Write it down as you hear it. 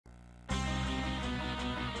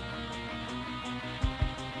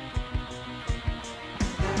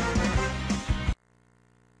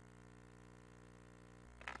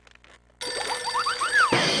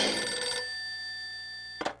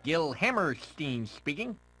Gil Hammerstein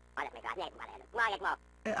speaking.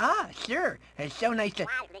 Sure. It's so nice to...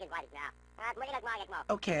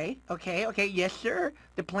 Okay, yes, sir.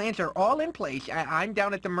 The plans are all in place. I'm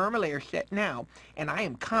down at the Mermalair set now, and I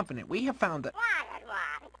am confident we have found the...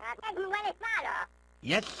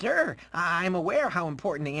 Yes, sir. I'm aware how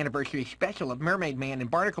important the anniversary special of Mermaid Man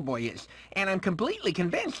and Barnacle Boy is, and I'm completely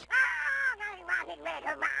convinced...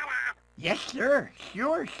 Yes, sir.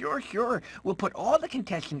 Sure. We'll put all the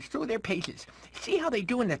contestants through their paces, see how they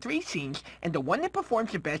do in the 3 scenes, and the one that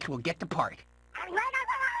performs the best will get the part.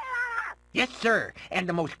 Yes, sir. And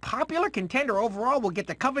the most popular contender overall will get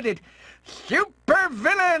the coveted super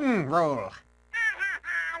villain role.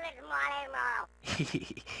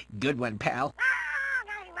 Good one, pal.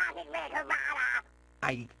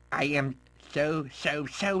 I am so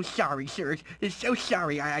sorry, sir. So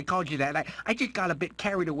sorry I called you that. I just got a bit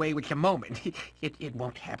carried away with the moment. It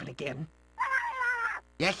won't happen again.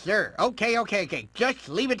 Yes, sir. Okay. Just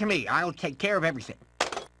leave it to me. I'll take care of everything.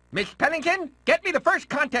 Miss Pennington, get me the first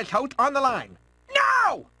contest host on the line.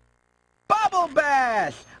 No! Bubble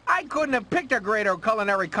Bass! I couldn't have picked a greater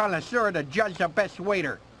culinary connoisseur to judge the best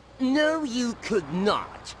waiter. No, you could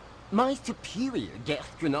not. My superior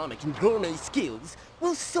gastronomic and gourmet skills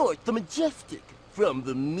will sort the majestic from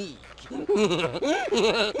the meek.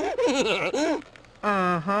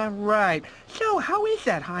 Right. So how is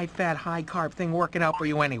that high-fat, high-carb thing working out for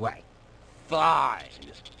you anyway? Fine.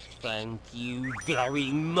 Thank you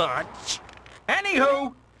very much.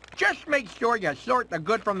 Anywho, just make sure you sort the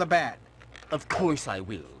good from the bad. Of course I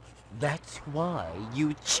will. That's why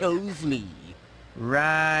you chose me.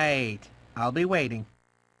 Right. I'll be waiting.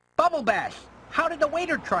 Bubble Bass, how did the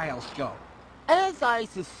waiter trials go? As I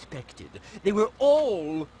suspected, they were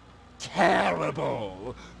all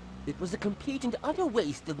terrible. It was a complete and utter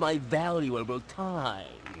waste of my valuable time.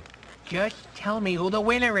 Just tell me who the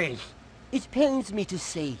winner is. It pains me to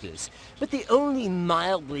say this, but the only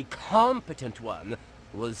mildly competent one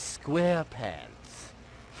was SquarePants.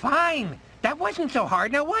 Fine. That wasn't so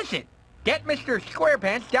hard, now was it? Get Mr.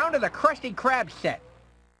 SquarePants down to the Krusty Krab set.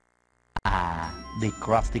 The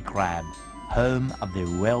Krusty Krab, home of the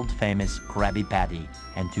world-famous Krabby Patty.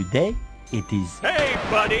 And today, it is... Hey,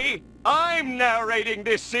 buddy! I'm narrating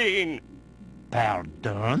this scene!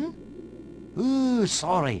 Pardon? Ooh,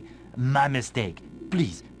 sorry. My mistake.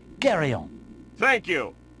 Please, carry on. Thank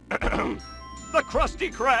you. The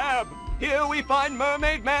Krusty Krab! Here we find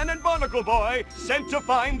Mermaid Man and Barnacle Boy sent to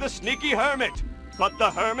find the sneaky hermit. But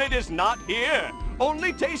the hermit is not here.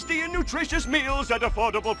 Only tasty and nutritious meals at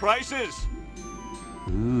affordable prices.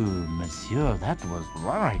 Ooh, monsieur, that was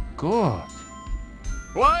very good.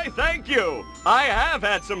 Why, thank you. I have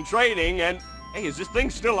had some training and... Hey, is this thing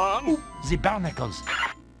still on? Ooh, the barnacles.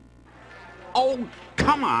 Oh,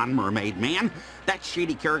 come on, Mermaid Man. That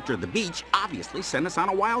shady character at the beach obviously sent us on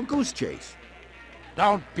a wild goose chase.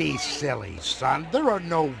 Don't be silly, son. There are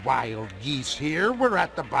no wild geese here. We're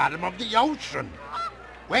at the bottom of the ocean.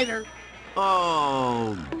 Waiter.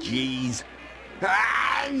 Oh, jeez.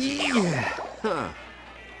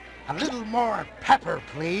 A little more pepper,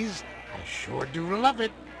 please. I sure do love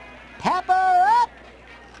it. Pepper up!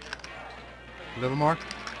 A little more.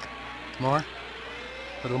 More.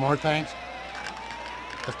 A little more, thanks.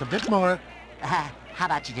 Just a bit more. How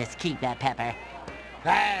about you just keep that pepper?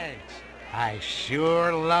 Thanks. I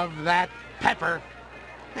sure love that pepper.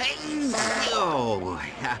 Hey, oh,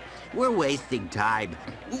 we're wasting time.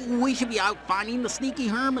 We should be out finding the sneaky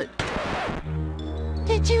hermit.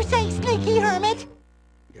 Did you say sneaky hermit?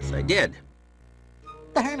 Yes, I did.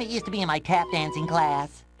 The hermit used to be in my tap dancing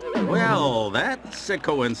class. Well, that's a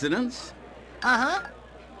coincidence. Uh-huh.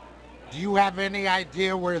 Do you have any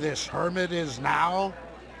idea where this hermit is now?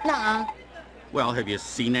 Nuh-uh. Well, have you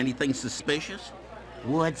seen anything suspicious?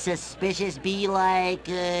 Would suspicious be like,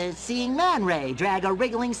 seeing Man Ray drag a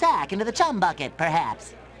wriggling sack into the chum bucket,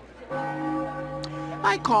 perhaps?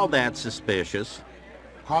 I call that suspicious.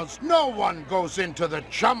 'Cause no one goes into the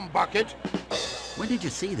chum bucket. When did you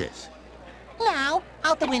see this? Now,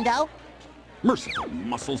 out the window. Merciful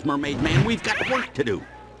muscles, Mermaid Man, we've got work to do.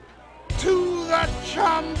 To the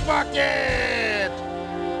chum bucket!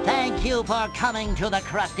 Thank you for coming to the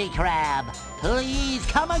Krusty Krab. Please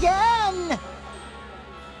come again!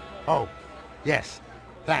 Oh, yes,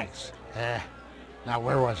 thanks. Now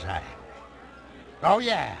where was I? Oh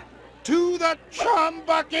yeah, to the chum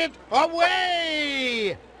bucket,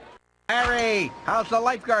 away! Harry, how's the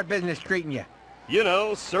lifeguard business treating you? You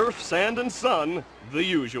know, surf, sand, and sun. The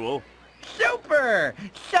usual. Super!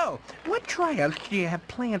 So, what tryouts do you have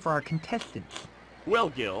planned for our contestants? Well,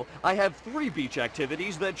 Gil, I have 3 beach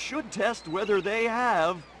activities that should test whether they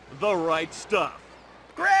have the right stuff.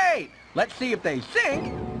 Great! Let's see if they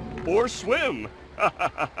sink. Or swim.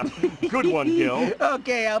 Good one, Gil.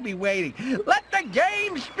 Okay, I'll be waiting. Let the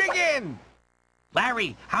games begin!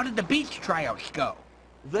 Larry, how did the beach tryouts go?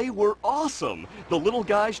 They were awesome. The little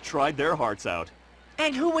guys tried their hearts out.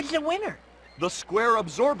 And who was the winner? The square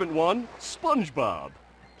absorbent one, SpongeBob.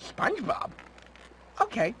 SpongeBob?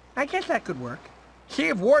 Okay, I guess that could work. See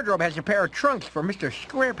if Wardrobe has a pair of trunks for Mr.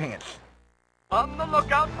 SquarePants. On the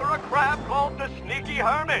lookout for a crab called the Sneaky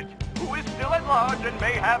Hermit, who is still at large and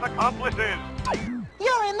may have accomplices.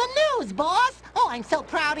 You're in the news, boss! Oh, I'm so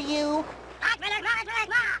proud of you!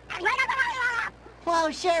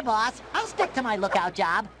 Well, sure, boss. I'll stick to my lookout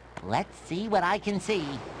job. Let's see what I can see.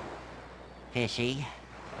 Fishy.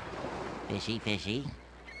 Fishy, fishy.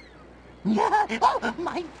 Oh,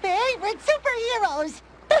 my favorite superheroes!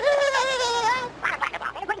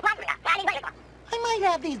 I might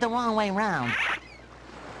have these the wrong way round.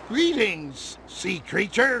 Greetings, sea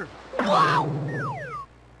creature. Wow!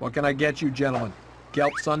 What can I get you, gentlemen?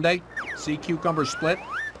 Kelp Sundae? Sea cucumber split?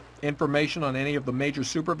 Information on any of the major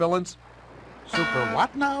supervillains? Super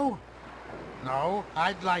what now? No,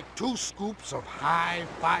 I'd like 2 scoops of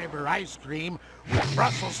high-fiber ice cream with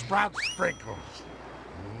Brussels sprout sprinkles.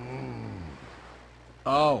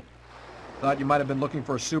 Oh, thought you might have been looking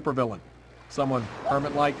for a supervillain. Someone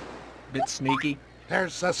hermit-like, bit sneaky.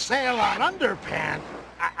 There's a sale on underpants.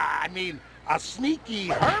 I mean, a sneaky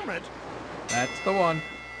hermit. That's the one.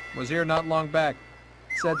 Was here not long back.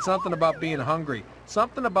 Said something about being hungry.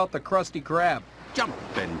 Something about the Krusty Krab.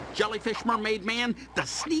 Jumpin' jellyfish mermaid man, the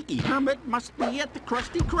sneaky hermit must be at the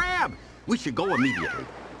Krusty Krab. We should go immediately.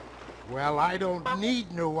 Well, I don't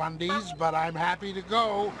need new undies, but I'm happy to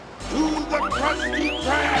go to the Krusty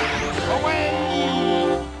Krab.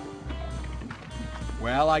 Away!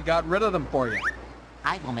 Well, I got rid of them for you.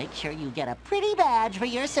 I will make sure you get a pretty badge for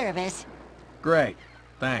your service. Great.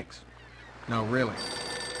 Thanks. No, really.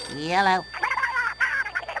 Yellow.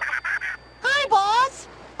 Hi, boss!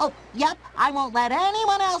 Oh, yep, I won't let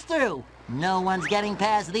anyone else through. No one's getting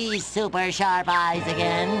past these super sharp eyes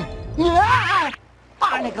again. Ah!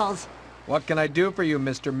 Barnacles! What can I do for you,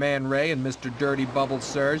 Mr. Man Ray and Mr. Dirty Bubbles,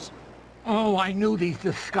 sirs? Oh, I knew these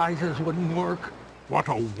disguises wouldn't work. What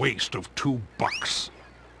a waste of $2.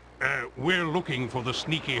 We're looking for the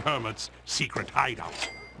Sneaky Hermit's secret hideout.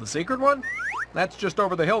 The secret one? That's just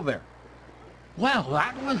over the hill there. Well,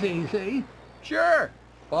 that was easy. Sure.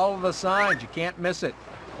 Follow the signs. You can't miss it.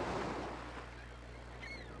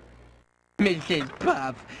 Mrs.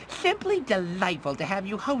 Puff, simply delightful to have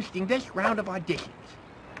you hosting this round of auditions.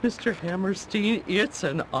 Mr. Hammerstein, it's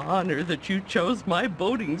an honor that you chose my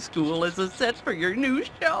boating school as a set for your new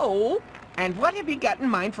show. And what have you got in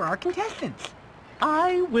mind for our contestants?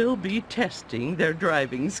 I will be testing their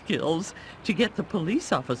driving skills. To get the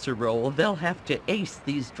police officer role, they'll have to ace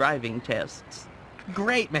these driving tests.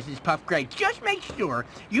 Great, Mrs. Puff, great. Just make sure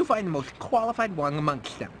you find the most qualified one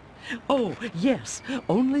amongst them. Oh, yes.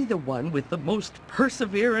 Only the one with the most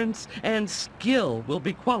perseverance and skill will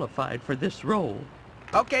be qualified for this role.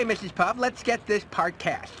 Okay, Mrs. Puff, let's get this part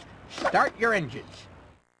cast. Start your engines.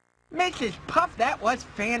 Mrs. Puff, that was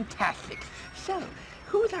fantastic. So,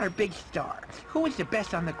 who's our big star? Who is the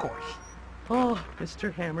best on the course? Oh,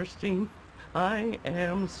 Mr. Hammerstein, I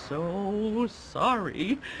am so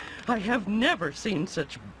sorry. I have never seen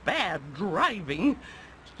such bad driving.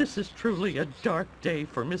 This is truly a dark day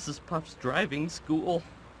for Mrs. Puff's driving school.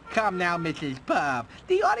 Come now, Mrs. Puff.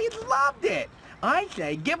 The audience loved it. I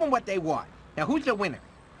say give them what they want. Now, who's the winner?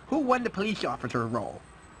 Who won the police officer role?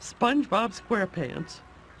 SpongeBob SquarePants.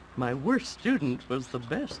 My worst student was the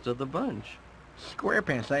best of the bunch.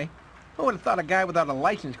 SquarePants, eh? Who would have thought a guy without a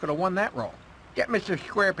license could have won that role? Get Mr.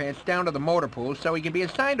 SquarePants down to the motor pool so he can be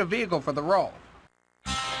assigned a vehicle for the role.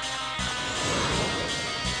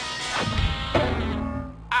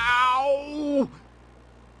 Ow!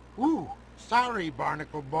 Ooh, sorry,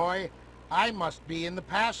 Barnacle Boy. I must be in the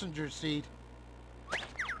passenger seat.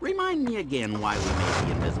 Remind me again why we made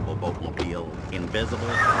the invisible boatmobile invisible.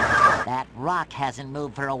 That rock hasn't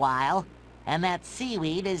moved for a while, and that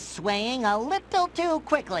seaweed is swaying a little too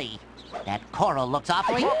quickly. That coral looks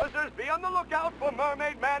awfully... Officers, be on the lookout for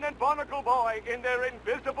Mermaid Man and Barnacle Boy in their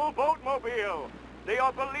invisible boatmobile. They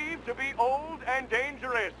are believed to be old and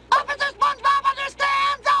dangerous. Officer SpongeBob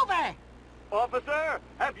understands! Over! Officer,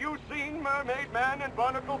 have you seen Mermaid Man and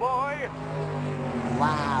Barnacle Boy?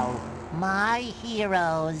 Wow, my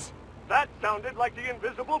heroes. That sounded like the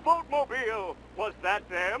invisible boatmobile. Was that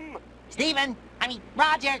them?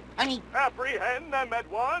 Roger, Apprehend them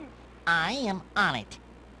at once. I am on it.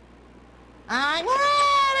 I'm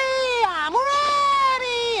ready! I'm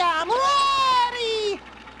ready! I'm ready!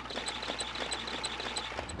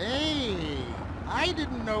 Hey, I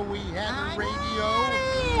didn't know we had a radio.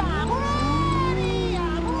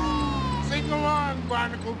 Sing along,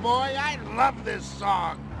 Barnacle Boy. I love this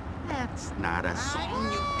song. That's not a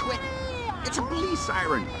song, you twit. It's a police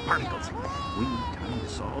siren. Barnacles, we need time to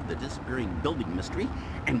solve the disappearing building mystery,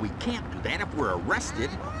 and we can't do that if we're arrested.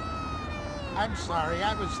 I'm sorry,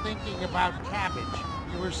 I was thinking about cabbage.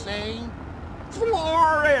 You were saying?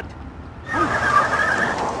 Floor it!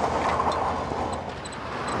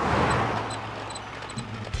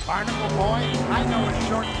 Barnacle Boy, I know a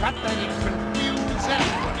shortcut that'll confuse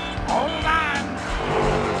anyone. Hold on!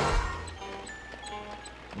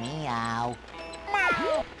 Meow.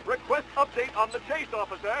 Request update on the chase,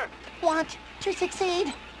 officer. Want to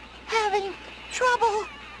succeed? Having trouble?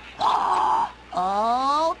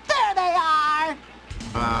 Oh, there they are!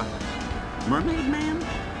 Mermaid Man?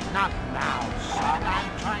 Not now, son.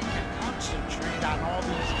 I'm trying to concentrate on all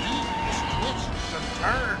these devious twists and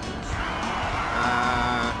turns.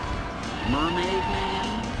 Mermaid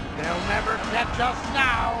Man? They'll never catch us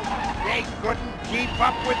now. They couldn't keep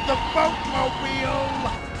up with the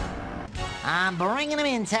boatmobile. I'm bringing them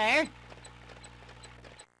in, sir.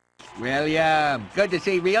 William, good to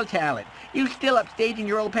see real talent. You still upstaging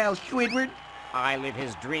your old pal Squidward? I live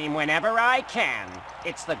his dream whenever I can.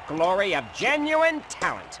 It's the glory of genuine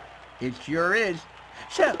talent. It sure is.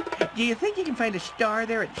 So, do you think you can find a star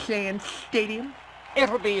there at Sand Stadium?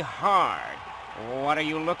 It'll be hard. What are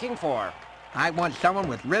you looking for? I want someone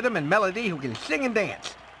with rhythm and melody who can sing and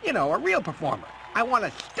dance. You know, a real performer. I want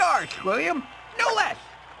a star, William. No less.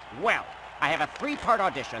 Well, I have a 3-part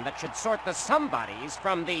audition that should sort the somebodies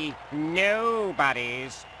from the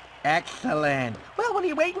nobodies. Excellent. Well, what are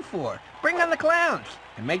you waiting for? Bring on the clowns.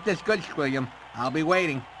 And make this good, Squilliam. I'll be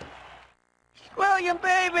waiting. Squilliam,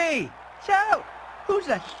 baby! So, who's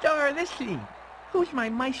the star of this scene? Who's my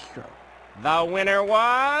maestro? The winner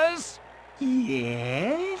was...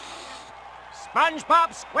 Yes? SpongeBob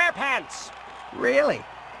SquarePants! Really?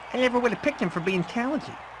 I never would have picked him for being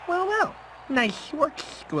talented. Well, well. Nice work,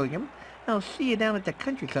 Squilliam. I'll see you down at the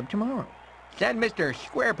country club tomorrow. Send Mr.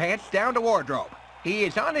 SquarePants down to wardrobe. He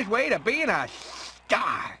is on his way to being a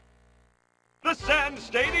star. The Sand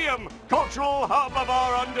Stadium, cultural hub of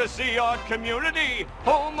our undersea art community,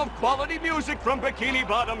 home of quality music from Bikini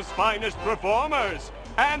Bottom's finest performers,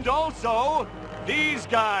 and also these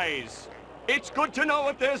guys. It's good to know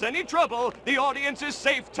if there's any trouble, the audience is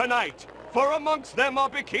safe tonight, for amongst them are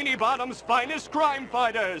Bikini Bottom's finest crime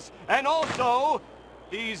fighters, and also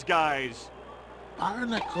these guys.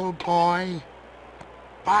 Barnacle Boy.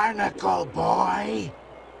 Barnacle Boy.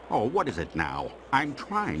 Oh, what is it now? I'm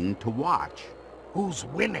trying to watch. Who's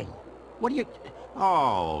winning? What do you...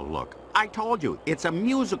 Oh, look. I told you, it's a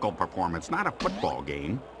musical performance, not a football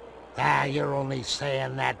game. Ah, you're only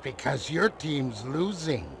saying that because your team's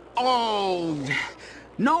losing. Oh,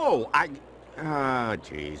 no,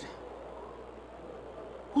 jeez.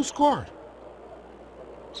 Who scored?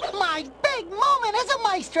 My big moment as a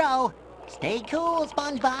maestro! Stay cool,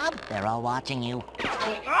 SpongeBob. They're all watching you.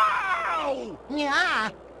 Ow! Yeah.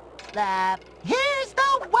 Here's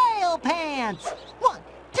the whale pants! 1,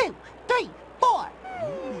 2, 3, 4.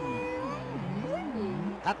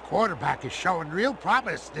 That quarterback is showing real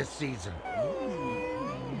promise this season.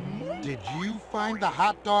 Did you find the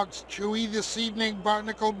hot dogs chewy this evening,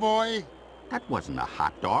 Barnacle Boy? That wasn't a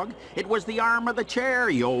hot dog. It was the arm of the chair,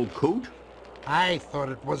 you old coot. I thought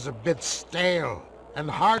it was a bit stale and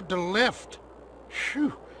hard to lift.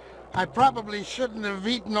 Phew. I probably shouldn't have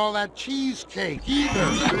eaten all that cheesecake either.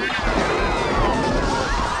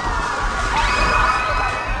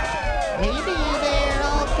 Maybe they're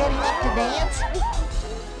all getting up to dance.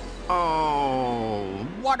 Oh,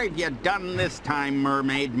 what have you done this time,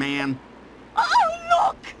 Mermaid Man? Oh,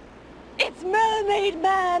 look! It's Mermaid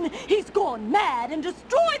Man! He's gone mad and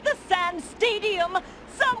destroyed the Sand Stadium!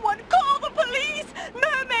 Someone call the police!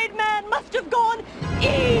 Mermaid Man must have gone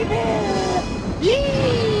evil!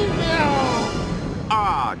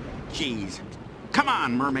 Ah, jeez. Come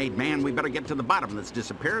on, Mermaid Man. We better get to the bottom of this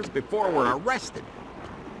disappearance before we're arrested.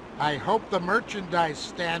 I hope the merchandise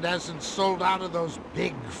stand hasn't sold out of those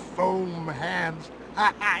big foam hands.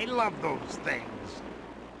 I love those things.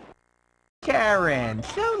 Karen,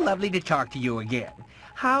 so lovely to talk to you again.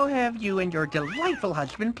 How have you and your delightful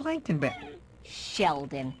husband Plankton been?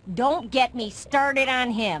 Sheldon, don't get me started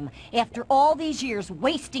on him. After all these years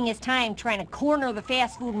wasting his time trying to corner the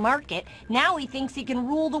fast food market, now he thinks he can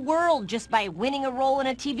rule the world just by winning a role in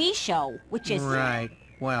a TV show, which is... Right.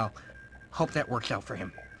 Well, hope that works out for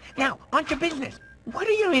him. Now, on to business. What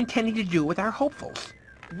are you intending to do with our hopefuls?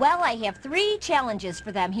 Well, I have 3 challenges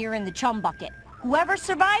for them here in the chum bucket. Whoever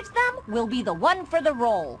survives them will be the one for the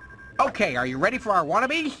role. Okay, are you ready for our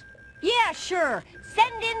wannabes? Yeah, sure.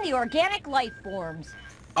 Send in the organic life forms.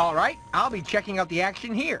 All right, I'll be checking out the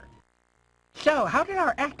action here. So, how did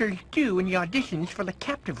our actors do in the auditions for the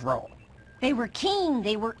captive role? They were keen,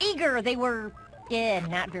 they were eager, they were...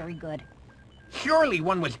 not very good. Surely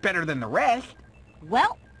one was better than the rest.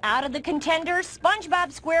 Well, out of the contenders,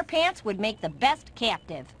 SpongeBob SquarePants would make the best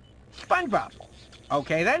captive. SpongeBob.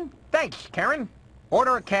 Okay then, thanks, Karen.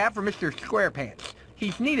 Order a cab for Mr. SquarePants.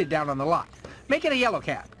 He's needed down on the lot. Make it a yellow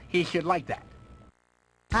cab. He should like that.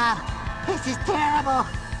 This is terrible.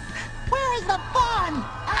 Where is the fun?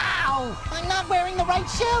 Ow! I'm not wearing the right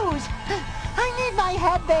shoes. I need my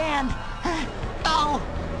headband. Oh,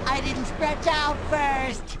 I didn't stretch out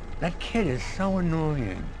first. That kid is so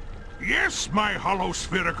annoying. Yes, my hollow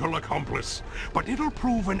spherical accomplice, but it'll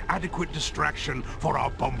prove an adequate distraction for our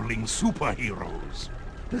bumbling superheroes.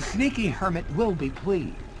 The sneaky hermit will be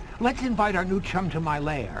pleased. Let's invite our new chum to my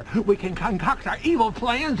lair. We can concoct our evil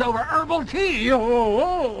plans over herbal tea.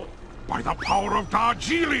 Oh. By the power of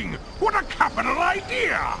Darjeeling! What a capital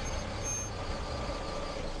idea!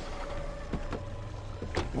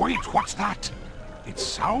 Wait, what's that? It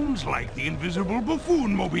sounds like the invisible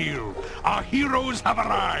buffoon-mobile. Our heroes have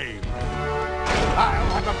arrived.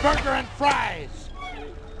 I'll have a burger and fries.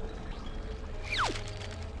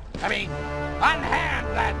 Unhand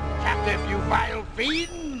that captive, you vile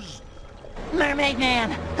fiends! Mermaid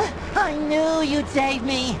Man, I knew you'd save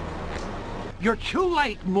me. You're too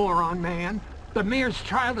late, moron man. The mayor's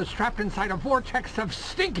child is trapped inside a vortex of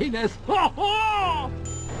stinkiness.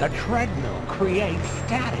 The treadmill creates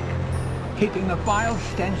static, keeping the vile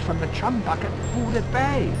stench from the chum bucket food at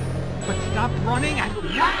bay. But stop running and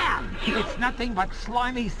wham! It's nothing but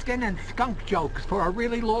slimy skin and skunk jokes for a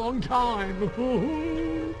really long time.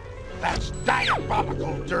 That's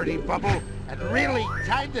diabolical, Dirty Bubble, and really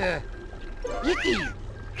kinda icky.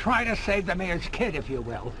 Try to save the mayor's kid, if you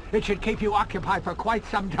will. It should keep you occupied for quite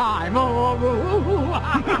some time.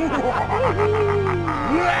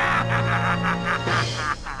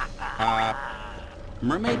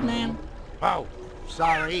 Mermaid Man? Oh,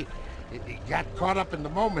 sorry. It got caught up in the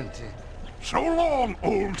moment. So long,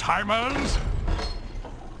 old-timers!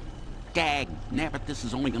 Dag nabbit, this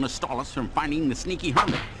is only gonna stall us from finding the sneaky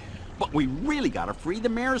hermit. But we really gotta free the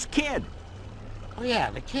mayor's kid. Oh yeah,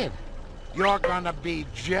 the kid. You're gonna be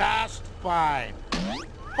just fine.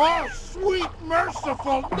 Oh, sweet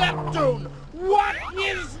merciful Neptune! What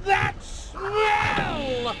is that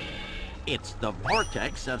smell? It's the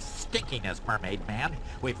vortex of stinkiness, Mermaid Man.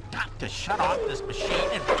 We've got to shut off this machine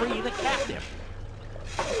and free the captive.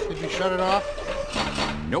 Did you shut it off?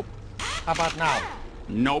 Nope. How about now?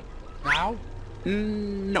 Nope. Now?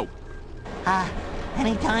 Nope.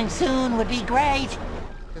 Anytime soon would be great.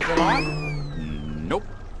 Is it on? Nope.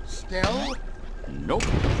 Still? Nope.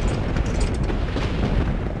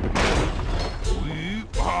 We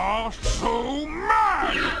are so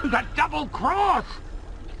mad! The double cross!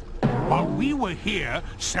 While we were here,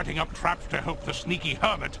 setting up traps to help the sneaky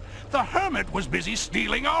hermit, the hermit was busy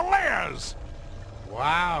stealing our lairs!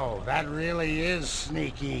 Wow, that really is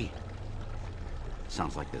sneaky.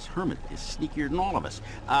 Sounds like this hermit is sneakier than all of us.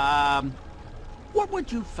 What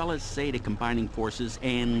would you fellas say to combining forces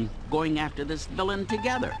and going after this villain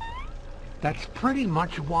together? That's pretty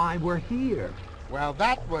much why we're here. Well,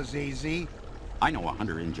 that was easy. I know a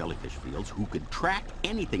hunter in jellyfish fields who could track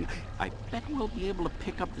anything. I bet we'll be able to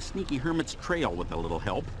pick up the sneaky hermit's trail with a little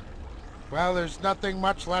help. Well, there's nothing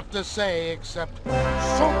much left to say except super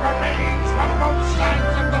beings from both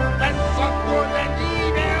sides of the fence of good and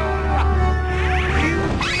evil!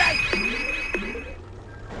 Unite!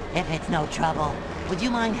 If it's no trouble, would you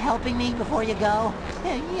mind helping me before you go?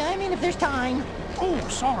 I mean, if there's time. Oh,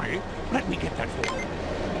 sorry. Let me get that for you.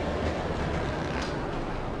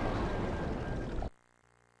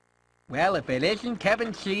 Well, if it isn't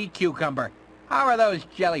Kevin C. Cucumber, how are those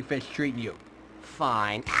jellyfish treating you?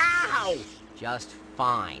 Fine. Ow! Just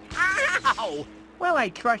fine. Ow! Well, I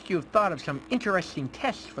trust you've thought of some interesting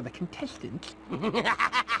tests for the contestants.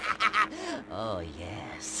 Oh,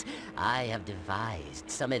 yes. I have devised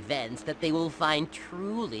some events that they will find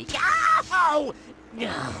truly... Ow!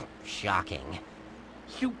 Shocking.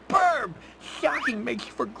 Superb! Shocking makes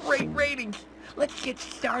for great ratings. Let's get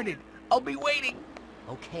started. I'll be waiting.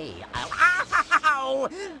 Okay, Ow!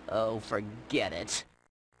 Oh, forget it.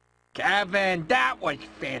 Kevin, that was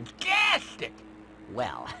fantastic!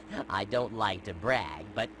 Well, I don't like to brag,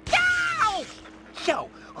 but... Ow! So,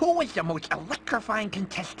 who was the most electrifying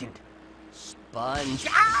contestant?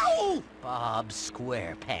 SpongeBob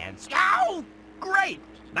SquarePants. Ow! Great!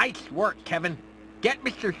 Nice work, Kevin. Get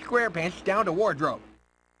Mr. SquarePants down to wardrobe.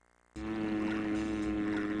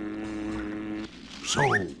 So,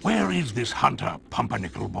 where is this hunter,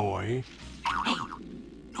 Pumpernickel boy? Hey,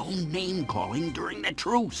 no name-calling during the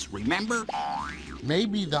truce, remember?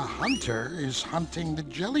 Maybe the hunter is hunting the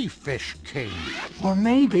jellyfish king. Or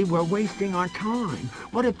maybe we're wasting our time.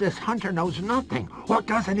 What if this hunter knows nothing, or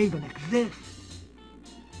doesn't even exist?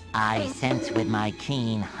 I sense with my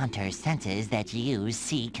keen hunter senses that you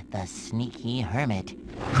seek the sneaky hermit.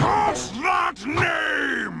 Curse that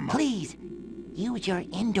name! Please, use your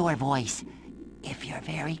indoor voice. If you're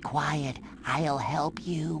very quiet, I'll help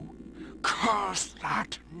you. Curse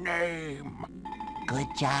that name! Good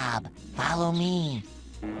job. Follow me.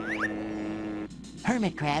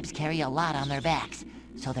 Hermit crabs carry a lot on their backs,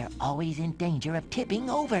 so they're always in danger of tipping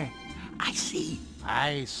over. I see.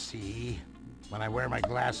 I see. When I wear my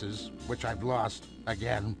glasses, which I've lost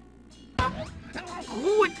again.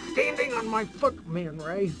 Quit standing on my foot, Man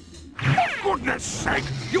Ray. For goodness sake!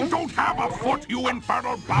 You don't have a foot, you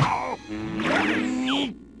infernal bowel!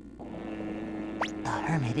 The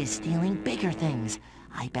hermit is stealing bigger things.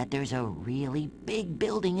 I bet there's a really big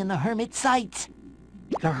building in the hermit sights.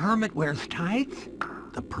 The hermit wears tights?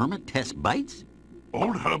 The permit test bites?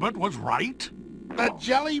 Old Herbert was right. The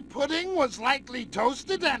jelly pudding was likely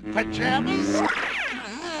toasted and pajamas?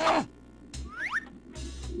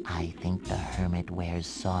 I think the hermit wears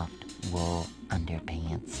soft wool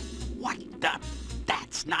underpants. What the?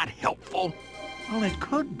 That's not helpful. Well, it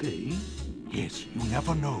could be. Yes, you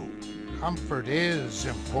never know. Comfort is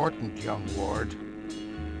important, young ward.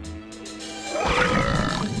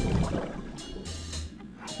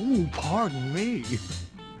 Ooh, pardon me.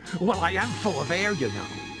 Well, I am full of air, you know.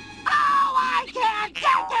 Oh, I can't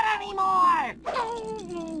take it anymore!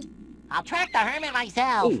 I'll track the hermit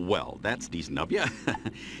myself. Oh, well, that's decent of you.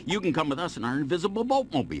 You can come with us in our invisible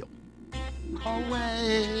boatmobile.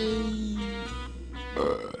 Away!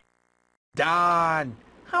 Don,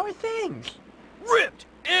 how are things? Ripped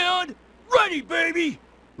and ready, baby!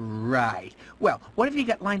 Right. Well, what have you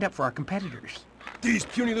got lined up for our competitors? These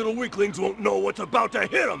puny little weaklings won't know what's about to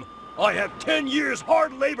hit them. I have 10 years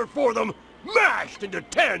hard labor for them, mashed into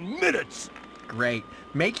 10 minutes. Great.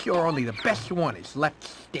 Make sure only the best one is left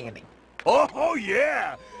standing. Oh,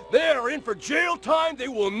 yeah. They are in for jail time they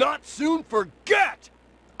will not soon forget.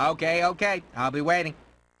 Okay. I'll be waiting.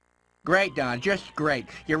 Great, Don. Just great.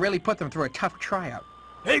 You really put them through a tough tryout.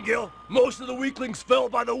 Hey, Gil, most of the weaklings fell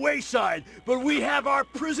by the wayside, but we have our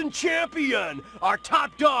prison champion, our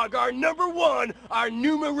top dog, our number one, our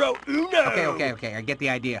numero uno. Okay. I get the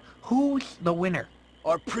idea. Who's the winner?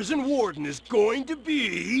 Our prison warden is going to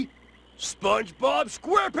be SpongeBob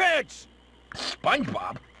SquarePants.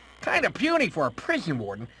 SpongeBob? Kind of puny for a prison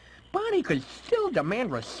warden, but he could still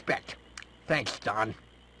demand respect. Thanks, Don.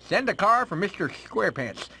 Send a car for Mr.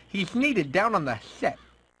 SquarePants. He's needed down on the set.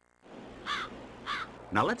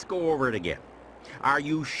 Now let's go over it again. Are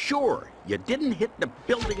you sure you didn't hit the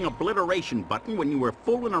building obliteration button when you were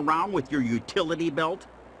fooling around with your utility belt?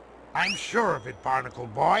 I'm sure of it, Barnacle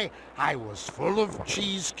Boy. I was full of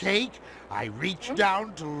cheesecake. I reached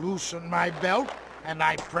down to loosen my belt, and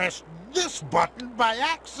I pressed this button by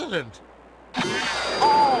accident.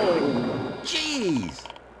 Oh, jeez.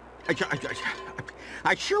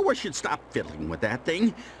 I sure wish you'd stop fiddling with that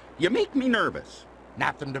thing. You make me nervous.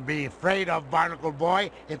 Nothing to be afraid of, Barnacle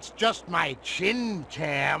Boy. It's just my chin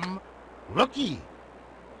cam. Looky.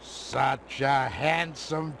 Such a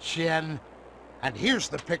handsome chin. And here's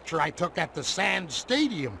the picture I took at the Sand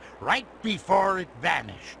Stadium right before it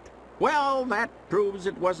vanished. Well, that proves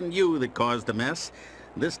it wasn't you that caused the mess.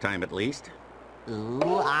 This time, at least. Ooh,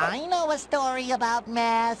 I know a story about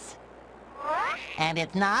mess. And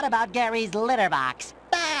it's not about Gary's litter box.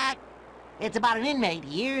 Back! It's about an inmate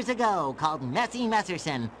years ago called Messy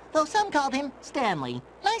Messerson, though some called him Stanley.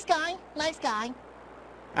 Nice guy.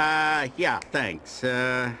 Yeah, thanks.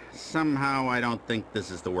 Somehow I don't think this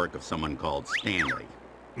is the work of someone called Stanley.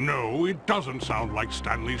 No, it doesn't sound like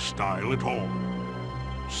Stanley's style at all.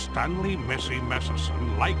 Stanley Messy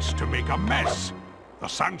Messerson likes to make a mess. The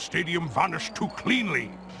Sand Stadium vanished too cleanly.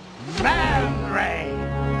 Man Ray!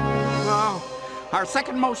 Well, our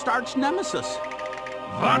second most arch nemesis.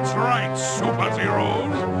 That's right, Super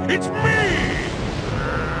Zeros. It's me!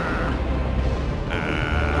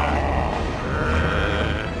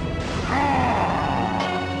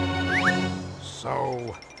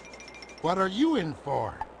 So, what are you in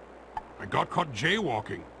for? I got caught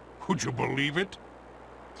jaywalking. Could you believe it?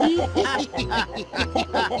 You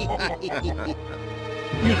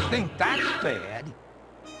think that's bad?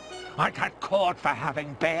 I got caught for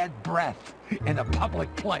having bad breath in a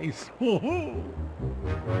public place.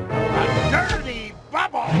 A dirty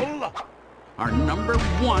bubble! Our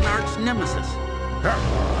 #1 arch nemesis.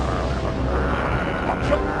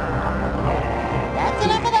 That's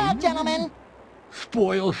enough of that, gentlemen.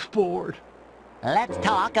 Spoil sport. Let's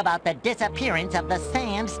talk about the disappearance of the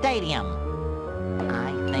Sand Stadium.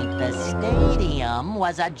 I think the stadium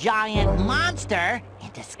was a giant monster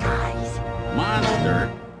in disguise.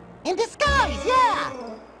 Monster? In disguise, yeah!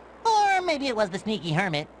 Or maybe it was the Sneaky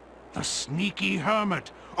Hermit. The Sneaky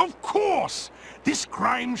Hermit. Of course! This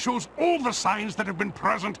crime shows all the signs that have been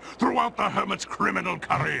present throughout the Hermit's criminal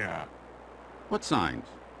career. What signs?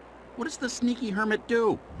 What does the Sneaky Hermit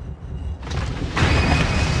do?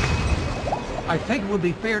 I think it would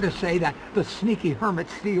be fair to say that the Sneaky Hermit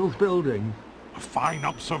steals buildings. A fine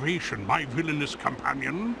observation, my villainous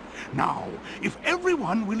companion. Now, if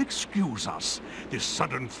everyone will excuse us, this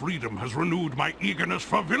sudden freedom has renewed my eagerness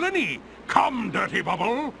for villainy. Come, Dirty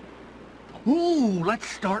Bubble! Ooh, let's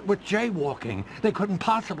start with jaywalking. They couldn't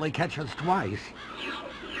possibly catch us twice.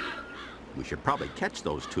 We should probably catch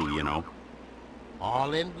those two, you know.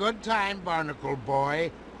 All in good time, Barnacle Boy.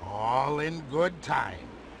 All in good time.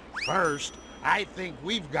 First, I think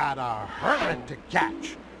we've got a hermit to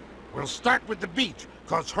catch. We'll start with the beach,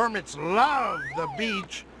 'cause hermits love the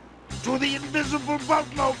beach. To the invisible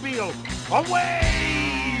boatmobile!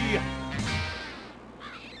 Away!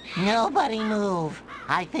 Nobody move.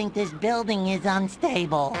 I think this building is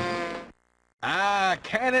unstable. Ah,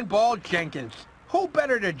 Cannonball Jenkins. Who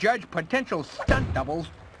better to judge potential stunt doubles?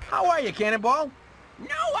 How are you, Cannonball?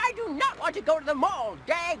 No, I do not want to go to the mall.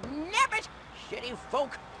 Dagnabbit! Shitty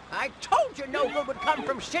folk. I told you no good would come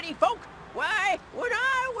from shitty folk. Why, when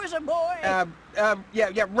I was a boy...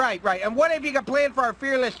 Yeah, right. And what have you got planned for our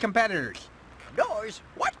fearless competitors? Doors?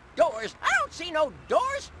 What doors? I don't see no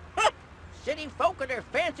doors. City folk and their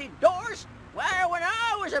fancy doors. Why, when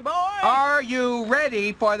I was a boy... Are you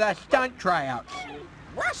ready for the stunt tryouts?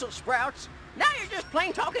 Brussels sprouts? Now you're just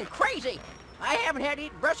plain talking crazy. I haven't had to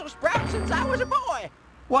eat Brussels sprouts since I was a boy.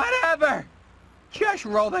 Whatever. Just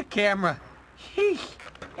roll the camera. Sheesh.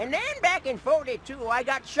 And then back in 42, I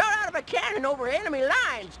got shot out of a cannon over enemy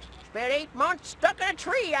lines. Spent 8 months stuck in a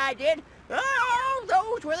tree, I did. Oh,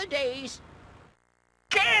 those were the days.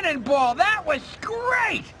 Cannonball, that was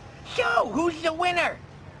great! So, who's the winner?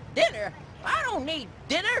 Dinner? I don't need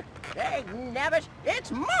dinner. Dagnabbit,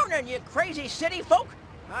 it's morning, you crazy city folk.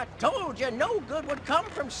 I told you no good would come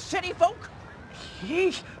from city folk.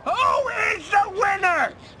 Jeez, who is the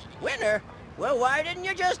winner? Winner? Well, why didn't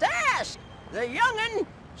you just ask? The young'un,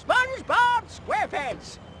 SpongeBob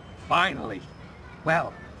SquarePants. Finally.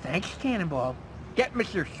 Well, thanks, Cannonball. Get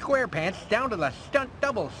Mr. SquarePants down to the stunt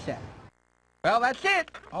double set. Well, that's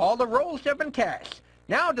it. All the roles have been cast.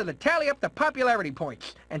 Now to tally up the popularity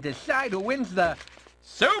points and decide who wins the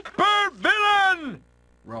Super Villain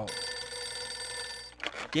role.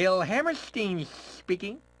 Gil Hammerstein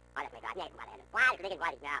speaking.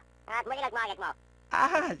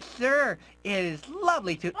 Ah, sir, it is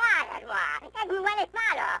lovely to...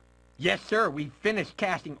 Yes, sir, we finished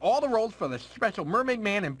casting all the roles for the special Mermaid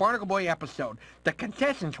Man and Barnacle Boy episode. The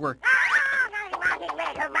contestants were...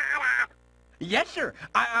 Yes, sir,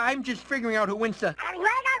 I'm just figuring out who wins the...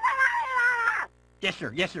 Yes,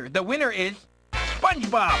 sir, the winner is...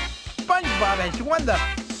 SpongeBob! SpongeBob has won the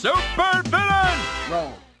Super Villain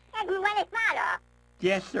role.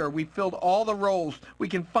 Yes, sir, we filled all the roles. We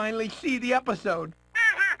can finally see the episode.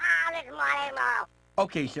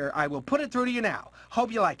 Okay, sir, I will put it through to you now.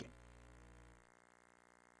 Hope you like it.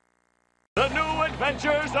 The new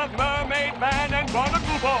adventures of Mermaid Man and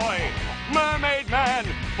Barnacle Boy. Mermaid Man,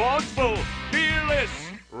 forceful, fearless,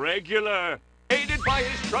 regular, aided by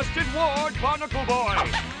his trusted ward, Barnacle Boy.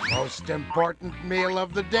 Most important meal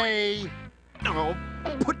of the day. Oh,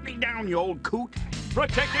 put me down, you old coot.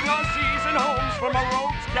 Protecting our seas and homes from a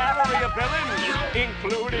rogue's gallery of villains,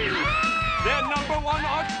 including their #1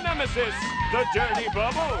 arch nemesis, the Dirty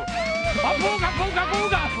Bubble. Booga, booga,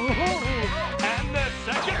 booga! And their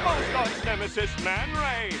second most arch nemesis, Man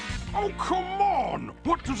Ray. Oh, come on!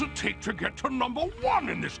 What does it take to get to #1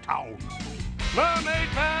 in this town?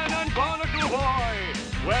 Mermaid Man and Barnacle Boy.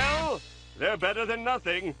 Well, they're better than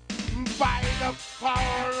nothing. By the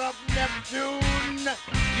power of Neptune,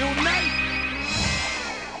 unite!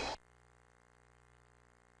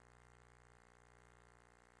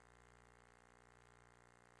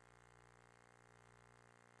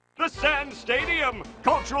 The Sand Stadium,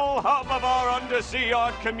 cultural hub of our undersea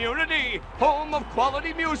art community, home of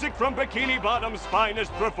quality music from Bikini Bottom's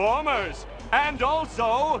finest performers, and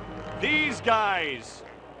also these guys.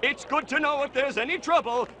 It's good to know if there's any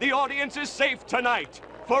trouble, the audience is safe tonight.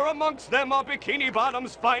 For amongst them are Bikini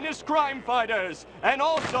Bottom's finest crime fighters, and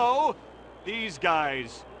also these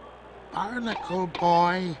guys. Barnacle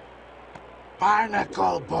Boy.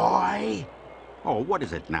 Barnacle Boy. Oh, what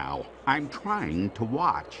is it now? I'm trying to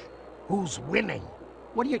watch. Who's winning?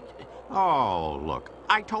 What do you... Oh, look.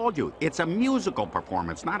 I told you, it's a musical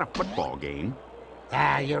performance, not a football game.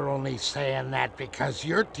 Ah, you're only saying that because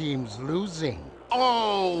your team's losing.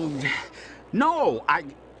 Oh, no,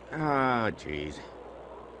 jeez.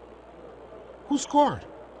 Who scored?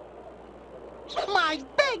 My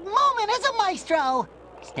big moment as a maestro!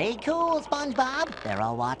 Stay cool, SpongeBob. They're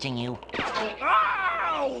all watching you.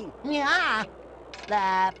 Ow! Yeah.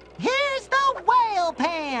 Here's the whale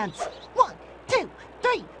pants! 1, 2,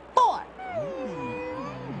 3, 4.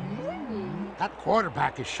 That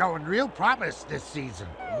quarterback is showing real promise this season.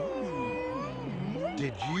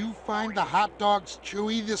 Did you find the hot dogs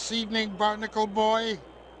chewy this evening, Barnacle Boy?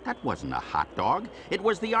 That wasn't a hot dog. It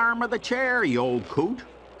was the arm of the chair, you old coot.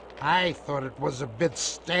 I thought it was a bit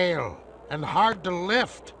stale and hard to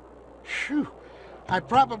lift. Phew. I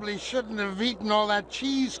probably shouldn't have eaten all that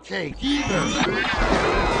cheesecake either.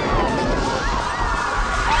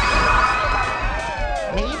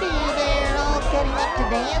 Maybe they're all getting up to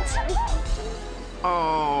dance?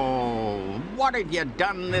 Oh, what have you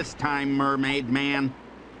done this time, Mermaid Man?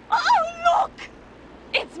 Oh, look!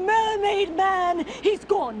 It's Mermaid Man! He's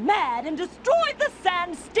gone mad and destroyed the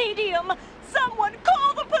Sand Stadium! Someone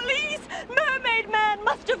call the police! Mermaid Man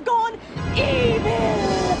must have gone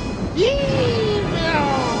evil!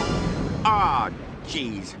 Ah,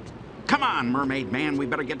 jeez. Come on, Mermaid Man. We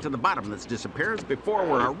better get to the bottom of this disappearance before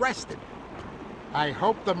we're arrested. I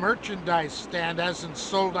hope the merchandise stand hasn't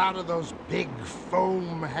sold out of those big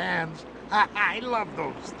foam hands. I love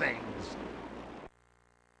those things.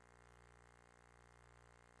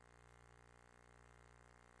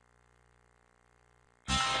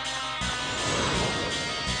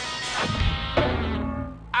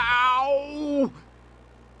 Ow!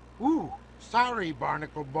 Ooh, sorry,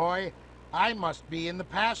 Barnacle Boy. I must be in the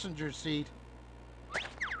passenger seat.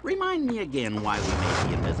 Remind me again why we made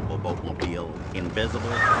the invisible boatmobile invisible.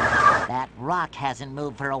 That rock hasn't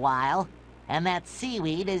moved for a while, and that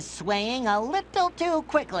seaweed is swaying a little too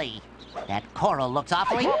quickly. That coral looks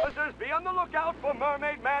awfully... Officers, be on the lookout for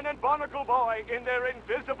Mermaid Man and Barnacle Boy in their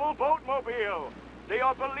invisible boatmobile. They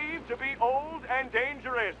are believed to be old and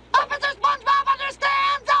dangerous. Officer SpongeBob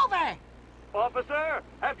understands! Over! Officer,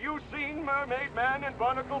 have you seen Mermaid Man and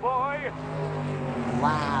Barnacle Boy?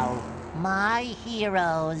 Wow, my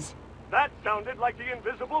heroes. That sounded like the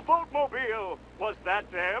invisible boatmobile. Was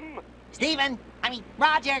that them?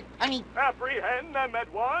 Roger, Apprehend them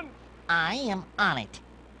at once. I am on it.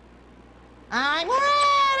 I'm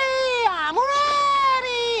ready! I'm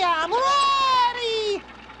ready! I'm ready!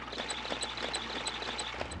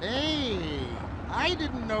 Hey, I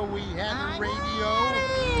didn't know we had a radio.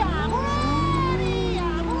 I'm ready!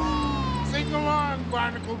 I'm ready! Sing along,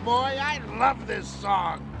 Barnacle Boy. I love this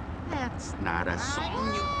song. That's not a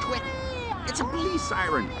song, you twit. It's a police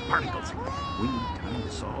siren. Particles. We need time to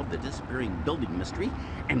solve the disappearing building mystery,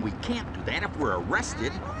 and we can't do that if we're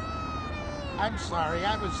arrested. I'm sorry,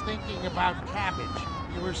 I was thinking about cabbage.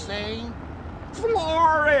 You were saying?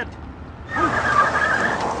 Floor it!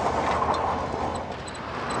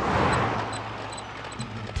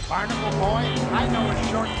 Barnacle Boy, I know a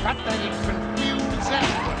shortcut that'll confuse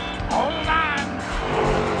everyone. Hold on!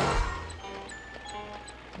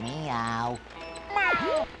 Meow.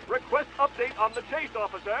 Request update on the chase,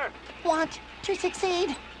 officer. Want to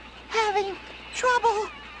succeed? Having trouble?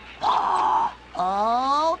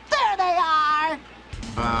 Oh, there they are!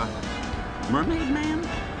 Mermaid Man?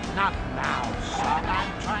 Not now, son.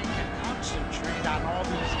 I'm trying to concentrate on all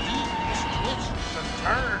these devious twists and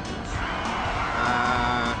turns.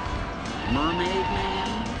 Mermaid Man?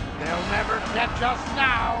 They'll never catch us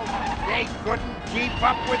now. They couldn't keep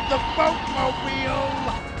up with the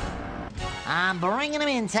boatmobile. I'm bringing them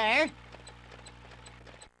in, sir.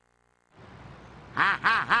 Ha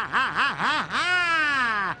ha ha ha ha ha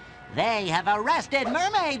ha! They have arrested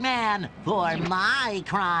Mermaid Man for my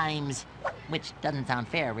crimes. Which doesn't sound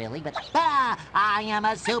fair, really, but I am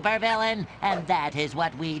a supervillain, and that is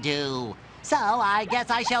what we do. So I guess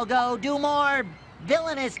I shall go do more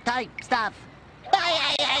villainous type stuff.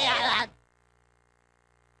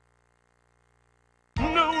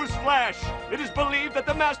 Newsflash! It is believed that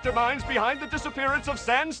the masterminds behind the disappearance of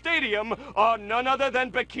Sand Stadium are none other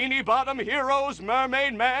than Bikini Bottom heroes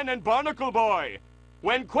Mermaid Man and Barnacle Boy.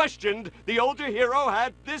 When questioned, the older hero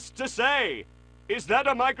had this to say. Is that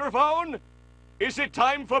a microphone? Is it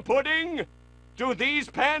time for pudding? Do these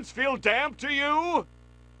pants feel damp to you?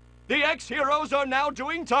 The ex-heroes are now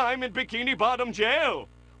doing time in Bikini Bottom Jail.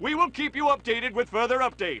 We will keep you updated with further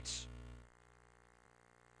updates.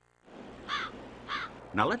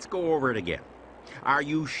 Now let's go over it again. Are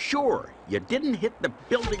you sure you didn't hit the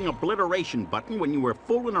building obliteration button when you were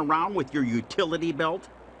fooling around with your utility belt?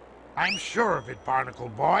 I'm sure of it, Barnacle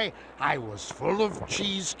Boy. I was full of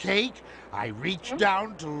cheesecake. I reached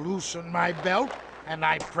down to loosen my belt, and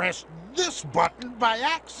I pressed this button by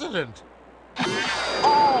accident.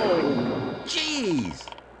 Oh, jeez.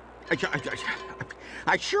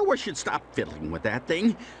 I sure wish you'd stop fiddling with that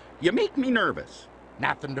thing. You make me nervous.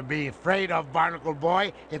 Nothing to be afraid of, Barnacle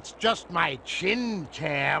Boy. It's just my chin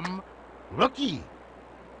cam. Looky.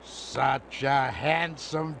 Such a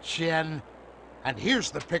handsome chin. And here's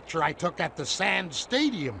the picture I took at the Sand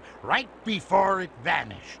Stadium right before it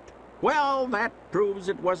vanished. Well, that proves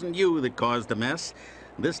it wasn't you that caused the mess.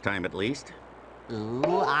 This time, at least.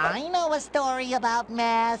 Ooh, I know a story about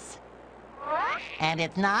mess. And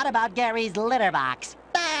it's not about Gary's litter box.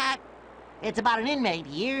 Bah! It's about an inmate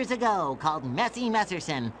years ago called Messy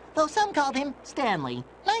Messerson, though some called him Stanley.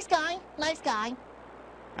 Nice guy, nice guy.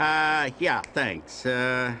 Yeah, thanks.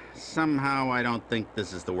 Somehow I don't think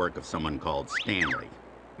this is the work of someone called Stanley.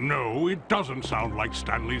 No, it doesn't sound like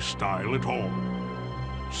Stanley's style at all.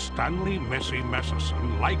 Stanley Messy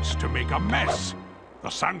Messerson likes to make a mess. The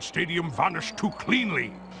Sand Stadium vanished too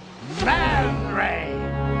cleanly. Man Ray!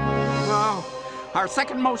 Well, our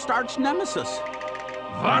second most arch nemesis.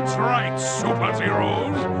 That's right, Super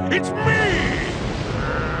Zeros. It's me!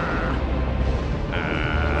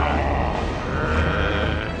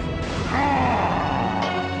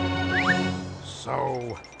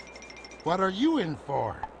 So, what are you in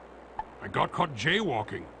for? I got caught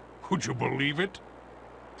jaywalking. Could you believe it?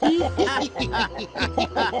 You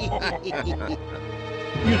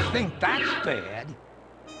think that's bad?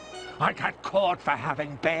 I got caught for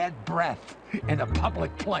having bad breath in a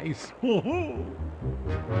public place. A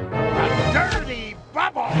dirty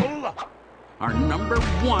bubble! Our number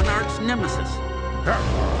one arch nemesis.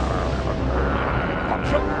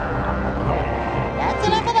 That's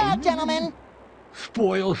enough of that, gentlemen.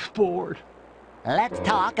 Spoil sport. Let's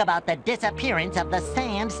talk about the disappearance of the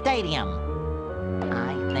Sand Stadium.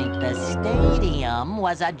 I think the stadium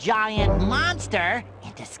was a giant monster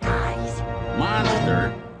in disguise.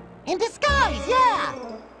 Monster? In disguise, yeah!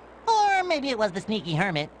 Or maybe it was the Sneaky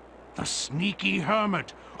Hermit. The Sneaky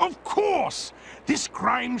Hermit. Of course! This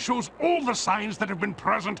crime shows all the signs that have been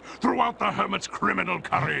present throughout the Hermit's criminal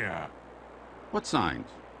career. What signs?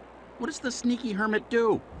 What does the Sneaky Hermit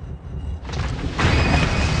do?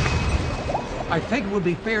 I think it would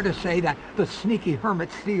be fair to say that the Sneaky Hermit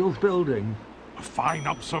steals buildings. A fine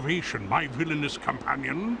observation, my villainous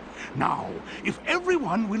companion. Now, if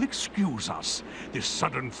everyone will excuse us, this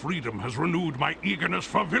sudden freedom has renewed my eagerness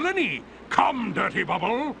for villainy. Come, Dirty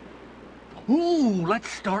Bubble! Ooh, let's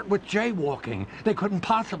start with jaywalking. They couldn't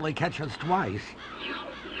possibly catch us twice.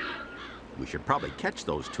 We should probably catch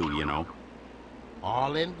those two, you know.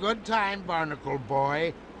 All in good time, Barnacle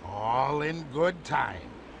Boy. All in good time.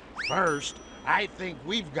 First, I think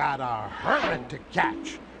we've got a hermit to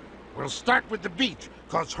catch. We'll start with the beach,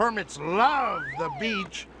 'cause hermits love the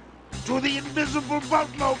beach. To the invisible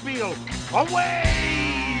boatmobile!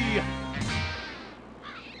 Away!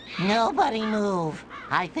 Nobody move.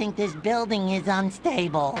 I think this building is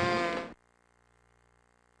unstable.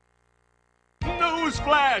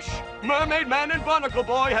 Newsflash! Mermaid Man and Barnacle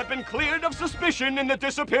Boy have been cleared of suspicion in the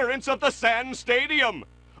disappearance of the Sand Stadium.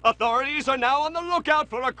 Authorities are now on the lookout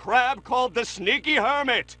for a crab called the Sneaky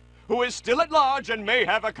Hermit, who is still at large and may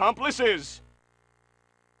have accomplices.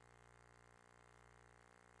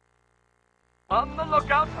 On the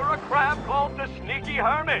lookout for a crab called the Sneaky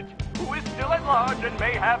Hermit, who is still at large and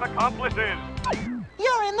may have accomplices.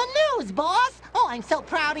 You're in the news, boss! Oh, I'm so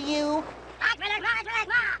proud of you!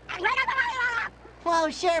 Well,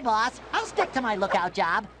 sure, boss. I'll stick to my lookout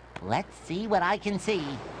job. Let's see what I can see.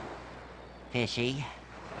 Fishy.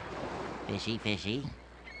 Fishy, fishy.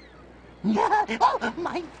 Oh,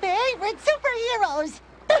 my favorite superheroes!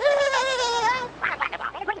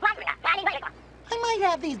 I might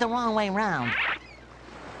have these the wrong way round.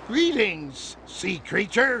 Greetings, sea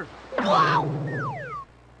creature. Wow!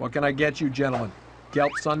 What can I get you, gentlemen?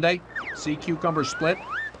 Kelp Sundae? Sea cucumber split?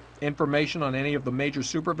 Information on any of the major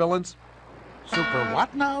supervillains? Super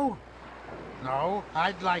what now? No,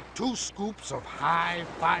 I'd like 2 scoops of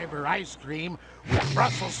high-fiber ice cream with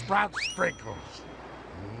Brussels sprout sprinkles.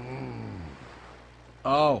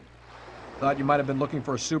 Oh, thought you might have been looking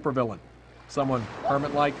for a supervillain. Someone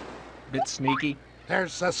hermit-like, bit sneaky.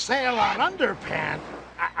 There's a sale on underpants.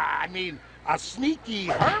 I mean, a sneaky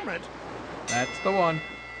hermit. That's the one.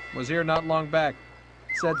 Was here not long back.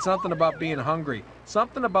 Said something about being hungry.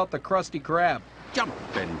 Something about the Krusty Krab.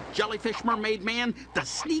 Jumpin' jellyfish, mermaid man. The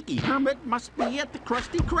sneaky hermit must be at the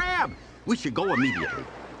Krusty Krab. We should go immediately.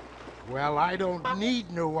 Well, I don't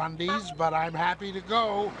need new undies, but I'm happy to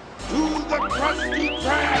go to the Krusty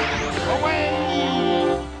Krab.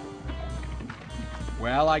 Away!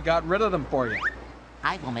 Well, I got rid of them for you.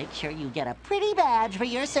 I will make sure you get a pretty badge for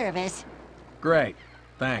your service. Great.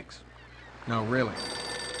 Thanks. No, really.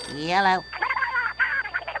 Yellow.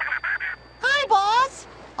 Hi, boss!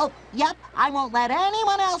 Oh, yep, I won't let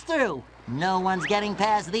anyone else through. No one's getting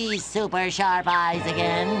past these super sharp eyes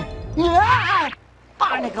again. Ah!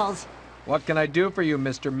 Barnacles! What can I do for you,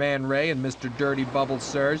 Mr. Man Ray and Mr. Dirty Bubbles,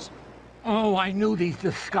 sirs? Oh, I knew these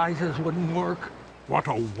disguises wouldn't work. What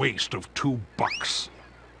a waste of $2.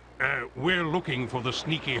 We're looking for the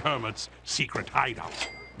sneaky hermit's secret hideout.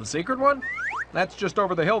 The secret one? That's just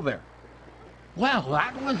over the hill there. Well,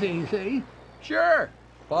 that was easy. Sure.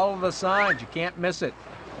 Follow the signs. You can't miss it.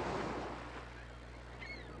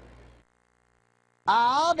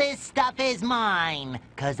 All this stuff is mine,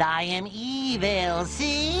 'cause I am evil,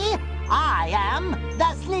 see? I am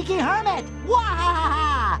the Sneaky Hermit!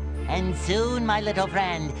 Wahaha! And soon, my little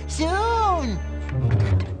friend, soon!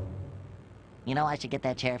 You know, I should get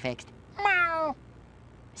that chair fixed. Meow.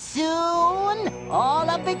 Soon, all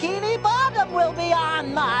of Bikini Bottom will be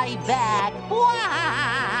on my back.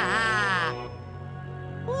 Wahaha!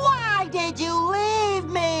 Why did you leave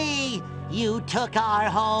me? You took our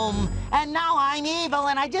home, and now I'm evil,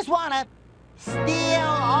 and I just want to steal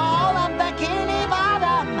all of Bikini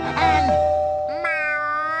Bottom, and...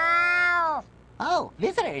 Meow. Oh,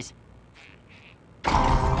 visitors.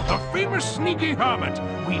 The famous sneaky hermit.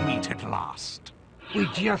 We meet at last. We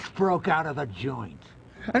just broke out of the joint.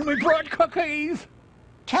 And we brought cookies.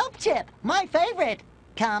 Kelp chip, my favorite.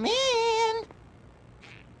 Come in.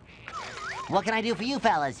 What can I do for you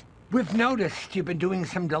fellas? We've noticed you've been doing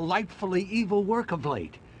some delightfully evil work of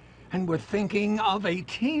late. And we're thinking of a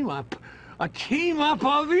team-up. A team-up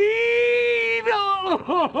of evil!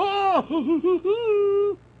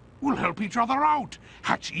 We'll help each other out,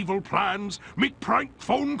 hatch evil plans, make prank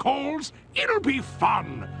phone calls. It'll be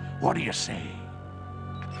fun. What do you say?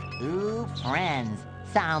 Ooh, friends.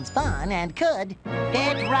 Sounds fun and could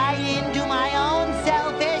fit right into my own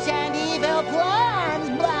selfish and evil plans.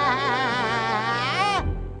 Blah!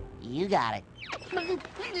 You got it.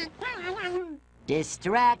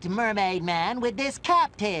 Distract Mermaid Man with this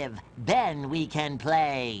captive. Then we can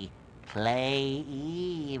play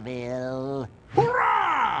evil.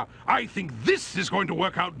 Hurrah! I think this is going to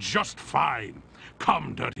work out just fine.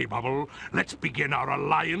 Come, Dirty Bubble, let's begin our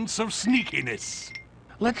alliance of sneakiness.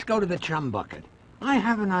 Let's go to the chum bucket. I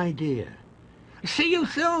have an idea. See you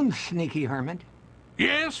soon, Sneaky Hermit.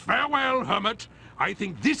 Yes, farewell, Hermit. I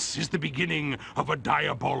think this is the beginning of a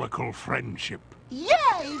diabolical friendship.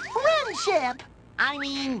 Yay, friendship! I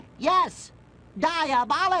mean, yes,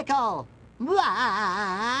 diabolical.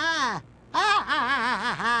 Blah!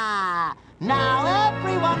 Ah! Now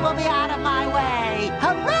everyone will be out of my way.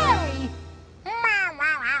 Hooray!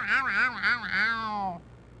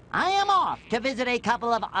 I am off to visit a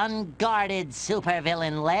couple of unguarded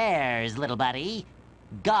supervillain lairs, little buddy.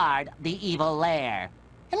 Guard the evil lair.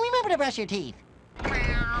 And remember to brush your teeth.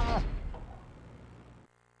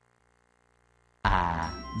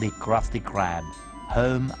 Ah, the Krusty Krab,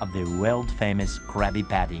 home of the world-famous Krabby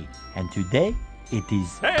Patty. And today, it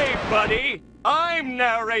is... Hey, buddy! I'm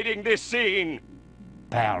narrating this scene!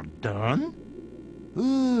 Pardon?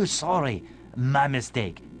 Ooh, sorry. My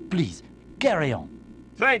mistake. Please, carry on.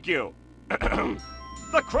 Thank you. The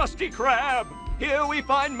Krusty Krab! Here we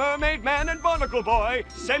find Mermaid Man and Barnacle Boy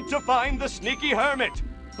sent to find the sneaky hermit.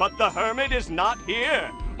 But the hermit is not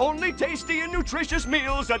here. Only tasty and nutritious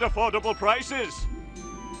meals at affordable prices.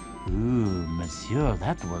 Ooh, monsieur,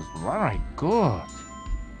 that was very good.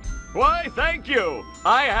 Why, thank you.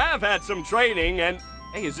 I have had some training and...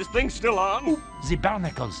 Hey, is this thing still on? Ooh, the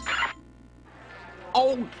barnacles.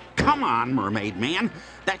 Oh, come on, Mermaid Man.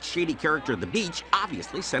 That shady character at the beach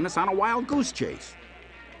obviously sent us on a wild goose chase.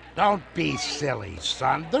 Don't be silly,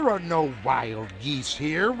 son. There are no wild geese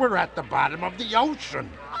here. We're at the bottom of the ocean.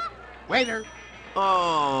 Waiter.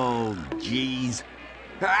 Oh, jeez.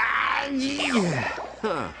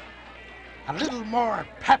 A little more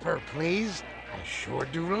pepper, please. I sure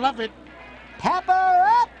do love it. Pepper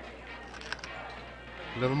up!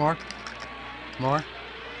 A little more. More.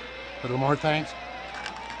 A little more, thanks.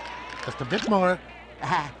 Just a bit more.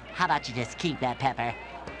 How about you just keep that pepper?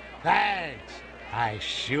 Thanks. I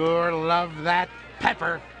sure love that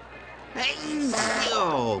pepper. Hey,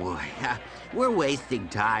 we're wasting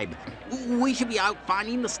time. We should be out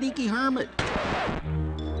finding the sneaky hermit.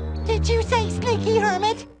 Did you say sneaky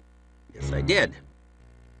hermit? Yes, I did.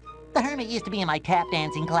 The hermit used to be in my tap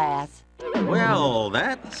dancing class. Well,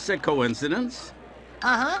 that's a coincidence.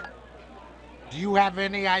 Uh-huh. Do you have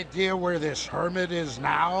any idea where this hermit is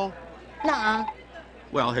now? Nuh-uh.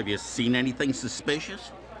 Well, have you seen anything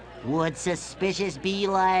suspicious? Would suspicious be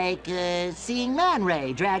like, seeing Man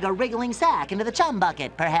Ray drag a wriggling sack into the chum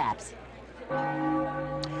bucket, perhaps?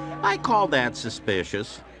 I call that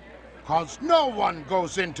suspicious. 'Cause no one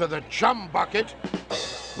goes into the chum bucket.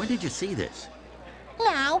 When did you see this?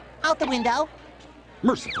 Now, out the window.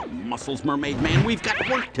 Merciful muscles, Mermaid Man, we've got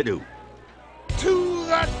work to do. To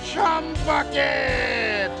the chum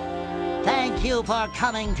bucket! Thank you for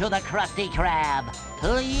coming to the Krusty Krab.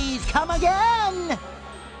 Please come again!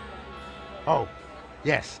 Oh,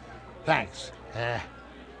 yes, thanks.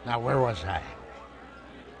 Now where was I?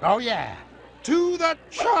 Oh yeah, to the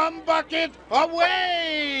chum bucket,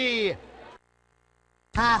 away!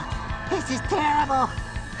 This is terrible.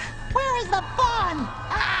 Where is the fun?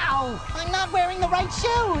 Ow! I'm not wearing the right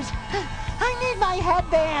shoes. I need my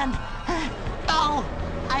headband. Oh,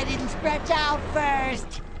 I didn't stretch out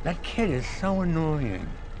first. That kid is so annoying.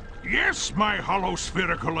 Yes, my hollow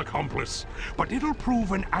spherical accomplice, but it'll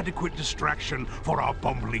prove an adequate distraction for our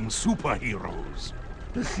bumbling superheroes.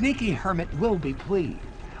 The sneaky hermit will be pleased.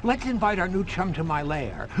 Let's invite our new chum to my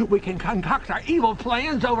lair. We can concoct our evil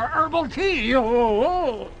plans over herbal tea.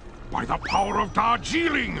 Oh. By the power of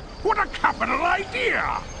Darjeeling! What a capital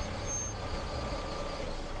idea!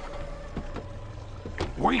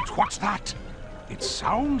 Wait, what's that? It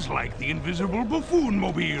sounds like the invisible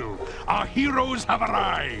buffoon-mobile. Our heroes have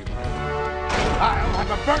arrived. I'll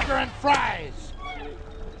have a burger and fries.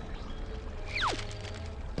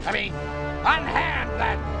 Unhand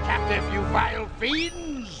that captive, you vile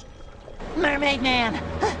fiends! Mermaid Man,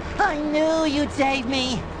 I knew you'd save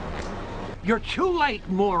me. You're too late,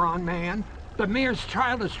 moron man. The mayor's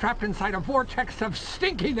child is trapped inside a vortex of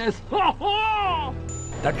stinkiness.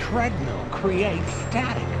 The treadmill creates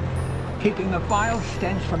static, keeping the vile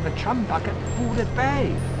stench from the chum bucket food at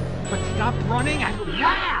bay. But stop running and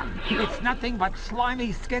wham! It's nothing but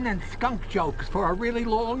slimy skin and skunk jokes for a really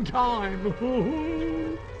long time.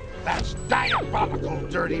 That's diabolical,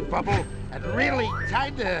 Dirty Bubble, and really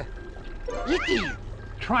kinda icky.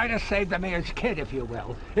 Try to save the mayor's kid, if you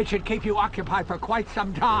will. It should keep you occupied for quite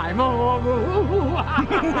some time.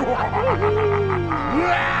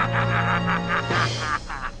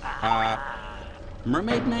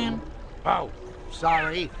 Mermaid Man? Oh,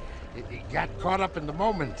 sorry. It got caught up in the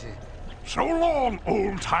moment. So long,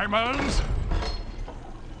 old-timers!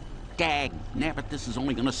 Dag nabbit, this is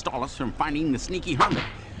only gonna stall us from finding the sneaky hermit.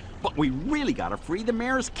 But we really gotta free the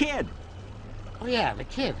mayor's kid. Oh yeah, the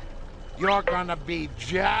kid. You're gonna be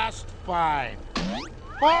just fine.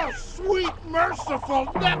 Oh, sweet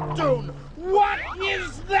merciful Neptune! What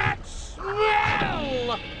is that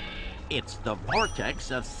smell? It's the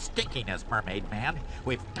vortex of stinkiness, Mermaid Man.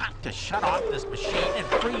 We've got to shut off this machine and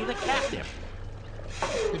free the captive.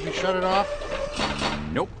 Did you shut it off?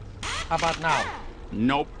 Nope. How about now?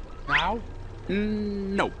 Nope. Now?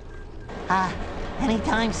 Nope.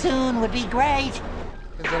 Anytime soon would be great.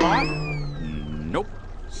 Is it on? Nope.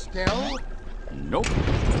 Still? Nope.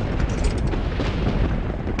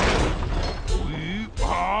 We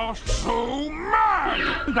are so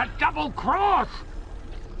mad! The double cross!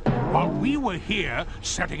 While we were here,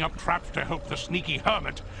 setting up traps to help the sneaky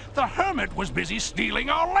hermit, the hermit was busy stealing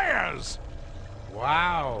our lairs!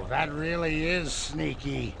 Wow, that really is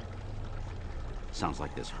sneaky. Sounds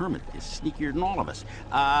like this hermit is sneakier than all of us.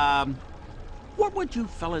 What would you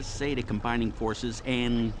fellas say to combining forces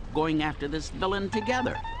and going after this villain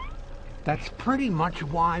together? That's pretty much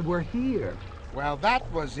why we're here. Well, that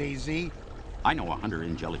was easy. I know a hunter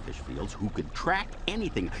in Jellyfish Fields who could track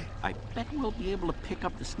anything. I bet we'll be able to pick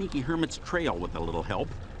up the sneaky hermit's trail with a little help.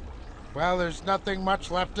 Well, there's nothing much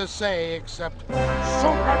left to say except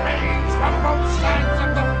super beings from both sides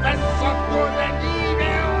of the fence of good and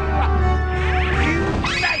evil.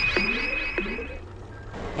 Unite!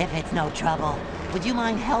 If it's no trouble, would you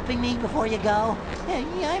mind helping me before you go?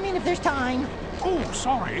 I mean, if there's time. Oh,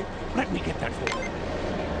 sorry. Let me get that for you.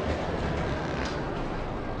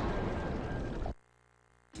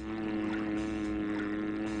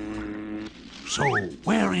 So,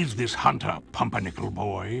 where is this hunter, Pumpernickel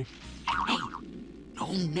boy? Hey,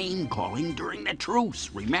 no name-calling during the truce,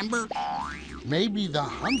 remember? Maybe the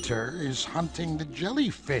hunter is hunting the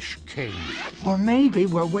Jellyfish King. Or maybe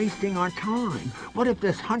we're wasting our time. What if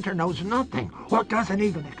this hunter knows nothing or doesn't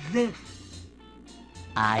even exist?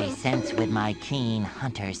 I sense with my keen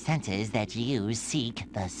hunter senses that you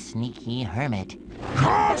seek the sneaky hermit.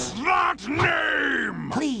 Curse that name!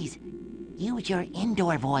 Please, use your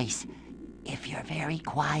indoor voice. If you're very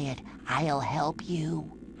quiet, I'll help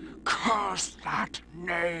you. Curse that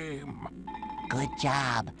name! Good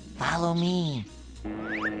job. Follow me.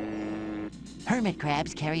 Hermit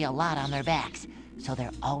crabs carry a lot on their backs, so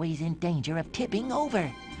they're always in danger of tipping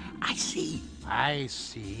over. I see. I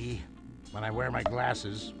see. When I wear my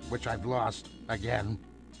glasses, which I've lost again.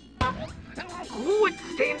 Quit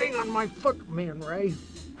standing on my foot, Man Ray.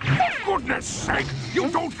 For goodness sake, you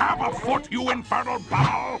don't have a foot, you infernal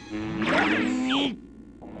bowel!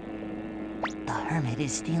 The hermit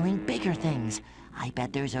is stealing bigger things. I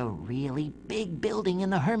bet there's a really big building in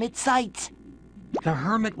the hermit's sights. The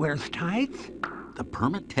hermit wears tights? The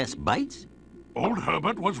permit test bites? Old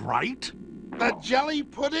Herbert was right. The jelly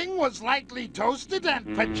pudding was lightly toasted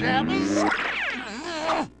and pajamas?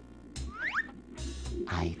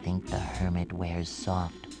 I think the hermit wears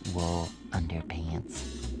soft wool underpants.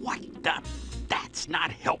 What the? That's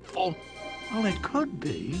not helpful. Well, it could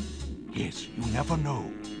be. Yes, you never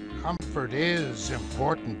know. Comfort is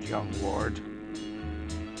important, young ward.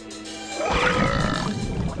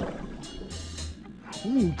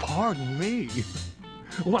 Ooh, pardon me.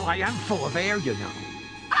 Well, I am full of air, you know.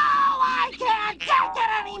 Oh, I can't take it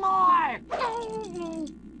anymore!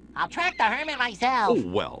 I'll track the hermit myself. Oh,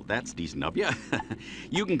 well, that's decent of you.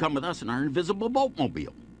 You can come with us in our invisible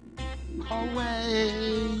boatmobile.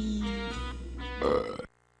 Away!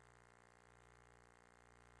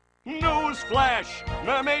 Newsflash!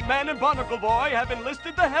 Mermaid Man and Barnacle Boy have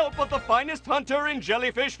enlisted the help of the finest hunter in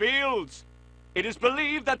Jellyfish Fields. It is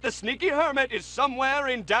believed that the sneaky hermit is somewhere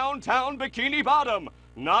in downtown Bikini Bottom,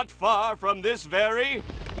 not far from this very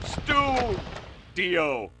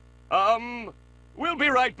studio. We'll be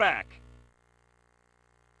right back.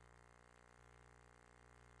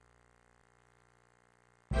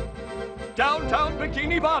 Downtown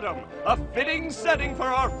Bikini Bottom, a fitting setting for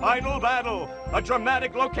our final battle. A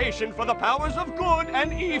dramatic location for the powers of good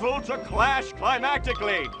and evil to clash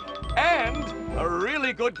climactically. And a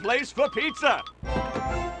really good place for pizza.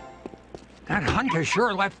 That hunter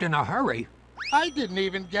sure left in a hurry. I didn't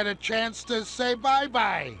even get a chance to say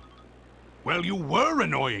bye-bye. Well, you were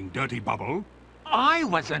annoying, Dirty Bubble. I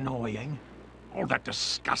was annoying. All that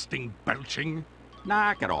disgusting belching.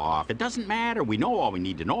 Knock it off. It doesn't matter. We know all we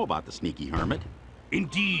need to know about the sneaky hermit.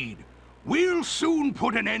 Indeed. We'll soon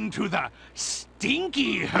put an end to the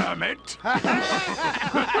stinky hermit. The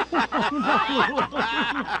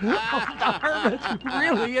hermit's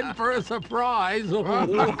really in for a surprise.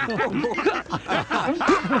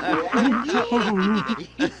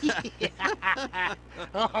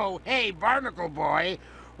 Oh, hey, Barnacle Boy.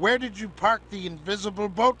 Where did you park the invisible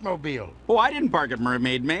boatmobile? Oh, I didn't park it,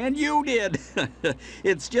 Mermaid Man. You did.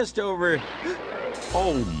 It's just over...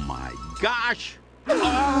 Oh, my gosh.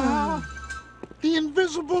 The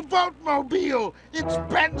invisible boatmobile! It's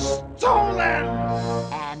been stolen!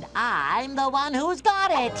 And I'm the one who's got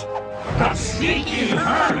it. The sneaky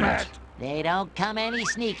hermit! They don't come any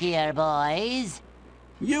sneakier, boys.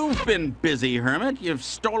 You've been busy, Hermit. You've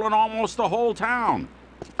stolen almost the whole town.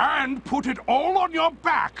 And put it all on your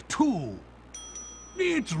back, too.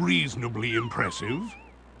 It's reasonably impressive.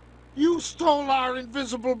 You stole our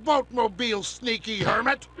invisible boatmobile, sneaky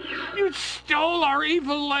hermit! You stole our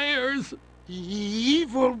evil lairs!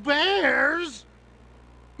 Evil bears?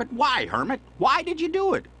 But why, Hermit? Why did you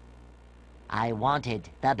do it? I wanted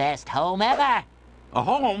the best home ever. A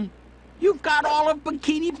home? You've got all of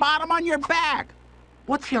Bikini Bottom on your back.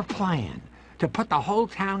 What's your plan? To put the whole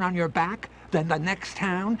town on your back? Then the next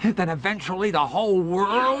town? Then eventually the whole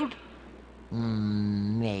world?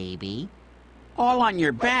 Maybe. All on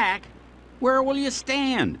your back? Where will you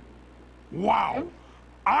stand? Wow.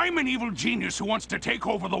 I'm an evil genius who wants to take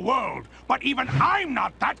over the world, but even I'm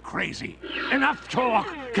not that crazy. Enough talk!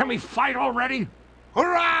 Can we fight already?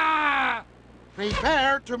 Hurrah!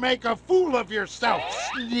 Prepare to make a fool of yourself,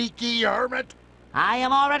 sneaky hermit! I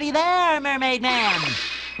am already there, Mermaid Man!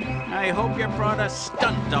 I hope you brought a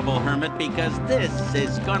stunt double, Hermit, because this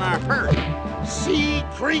is gonna hurt. Sea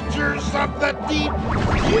creatures of the deep,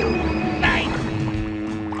 unite!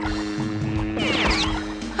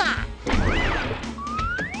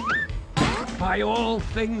 By all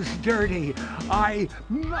things dirty, I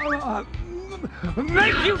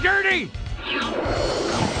make you dirty!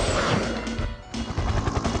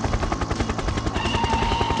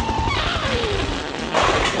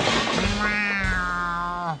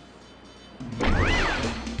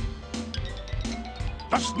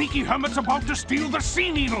 The sneaky hermit's about to steal the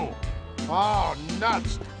sea needle. Oh,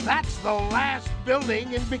 nuts. That's the last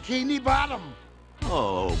building in Bikini Bottom.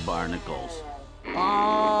 Oh, barnacles.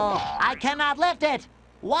 Oh, I cannot lift it.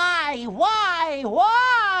 Why? Why?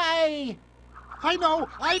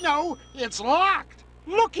 I know. It's locked.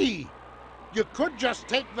 Looky. You could just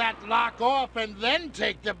take that lock off and then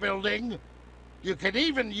take the building. You could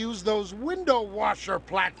even use those window washer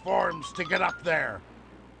platforms to get up there.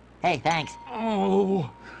 Hey, thanks. Oh,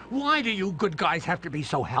 why do you good guys have to be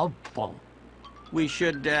so helpful? We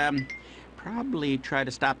should, probably try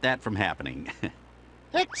to stop that from happening.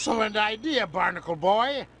 Excellent idea, Barnacle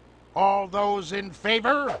Boy. All those in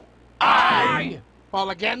favor? Aye! All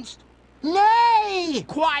against? Nay!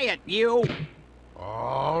 Quiet, you!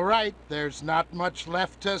 All right, there's not much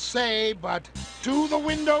left to say, but to the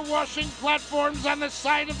window washing platforms on the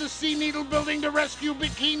side of the Sea Needle building to rescue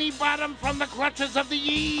Bikini Bottom from the clutches of the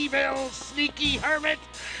evil, sneaky hermit.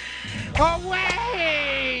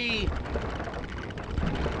 Away!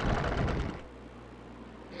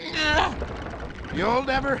 You'll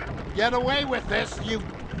never get away with this, you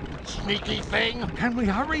sneaky thing. Can we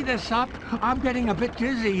hurry this up? I'm getting a bit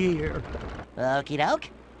dizzy here. Okie doke.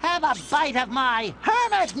 Have a bite of my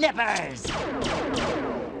hermit nippers!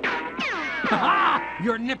 Ha!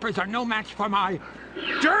 Your nippers are no match for my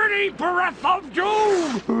dirty breath of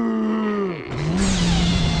doom!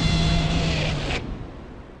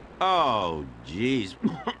 Oh, jeez.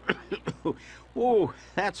 Oh,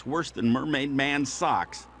 that's worse than Mermaid Man's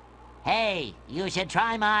socks. Hey, you should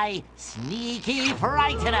try my sneaky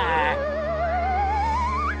frightener!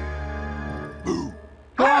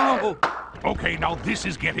 Whoa! Okay, now this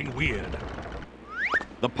is getting weird.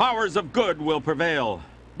 The powers of good will prevail.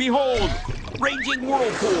 Behold, raging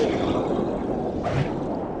whirlpool.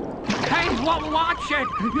 Hey, watch it!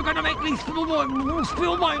 You're gonna make me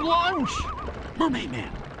spill my lunch! Mermaid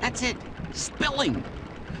Man, that's it. Spilling.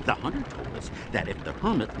 The hunter told us that if the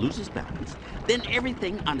hermit loses balance, then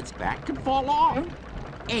everything on its back could fall off.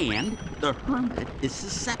 And the hermit is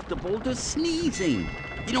susceptible to sneezing.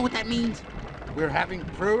 You know what that means? We're having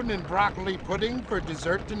prune and broccoli pudding for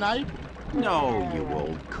dessert tonight? No, you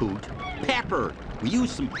old coot. Pepper. We use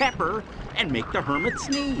some pepper and make the hermit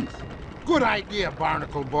sneeze. Good idea,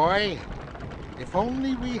 Barnacle Boy. If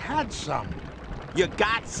only we had some. You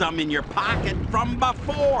got some in your pocket from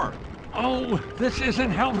before. Oh, this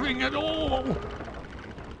isn't helping at all.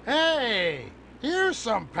 Hey, here's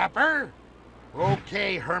some pepper.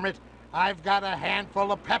 Okay, Hermit, I've got a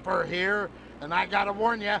handful of pepper here, and I gotta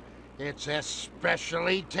warn you, it's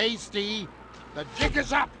especially tasty. The jig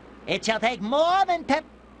is up. It shall take more than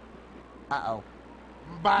Uh-oh.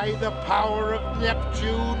 By the power of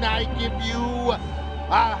Neptune, I give you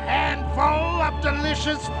a handful of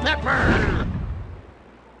delicious pepper.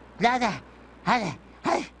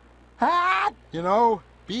 You know,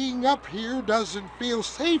 being up here doesn't feel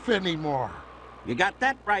safe anymore. You got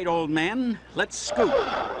that right, old man. Let's scoot.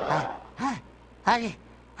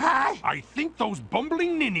 I think those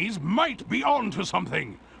bumbling ninnies might be onto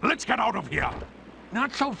something. Let's get out of here.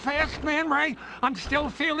 Not so fast, Man Ray. I'm still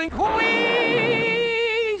feeling queasy.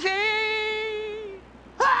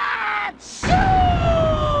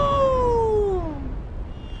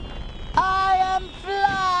 I am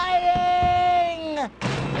flying!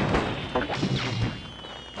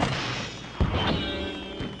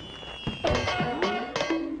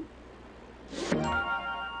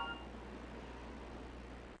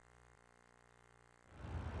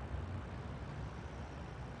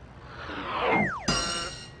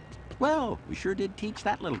 Well, we sure did teach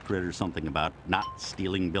that little critter something about not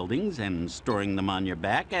stealing buildings and storing them on your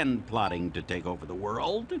back and plotting to take over the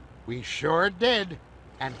world. We sure did.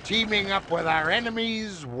 And teaming up with our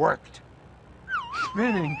enemies worked.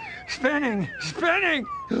 Spinning, spinning, spinning!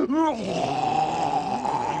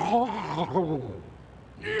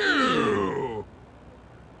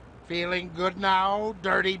 Feeling good now,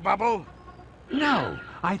 Dirty Bubble? No,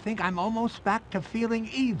 I think I'm almost back to feeling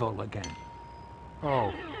evil again.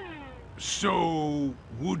 Oh. So,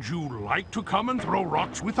 would you like to come and throw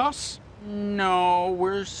rocks with us? No,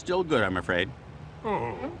 we're still good, I'm afraid.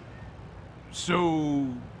 Oh. So,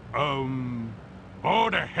 oh,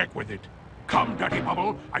 the heck with it. Come, Dirty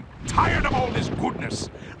Bubble. I'm tired of all this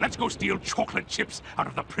goodness. Let's go steal chocolate chips out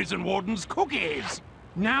of the prison warden's cookies.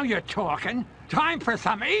 Now you're talking. Time for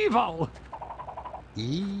some evil.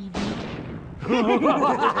 Evil?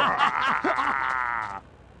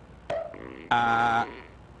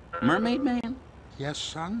 Mermaid Man? Yes,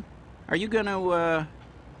 son? Are you gonna,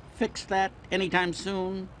 fix that anytime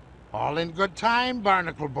soon? All in good time,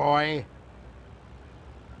 Barnacle Boy.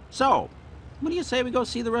 So, what do you say we go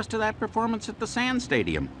see the rest of that performance at the Sand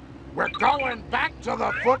Stadium? We're going back to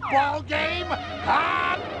the football game?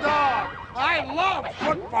 Hot dog! I love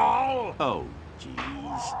football! Oh,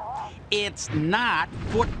 jeez. It's not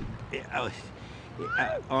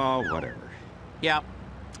oh, whatever. Yep.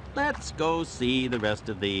 Let's go see the rest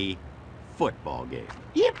of the football game.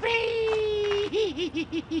 Yippee!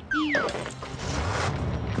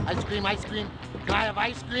 Ice cream, ice cream. Can I have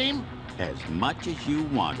ice cream? As much as you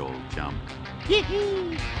want, old chum.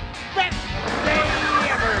 Best day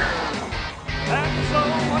ever! And so,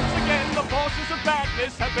 once again, the forces of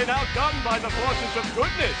badness have been outdone by the forces of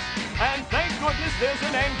goodness. And thank goodness there's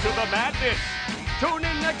an end to the madness. Tune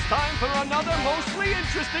in next time for another mostly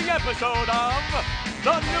interesting episode of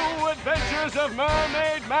The New Adventures of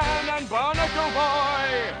Mermaid Man and Barnacle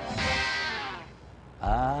Boy.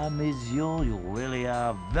 Ah, monsieur, you really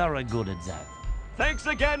are very good at that. Thanks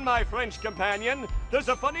again, my French companion. There's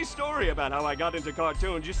a funny story about how I got into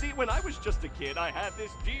cartoons. You see, when I was just a kid, I had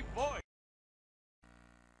this deep voice.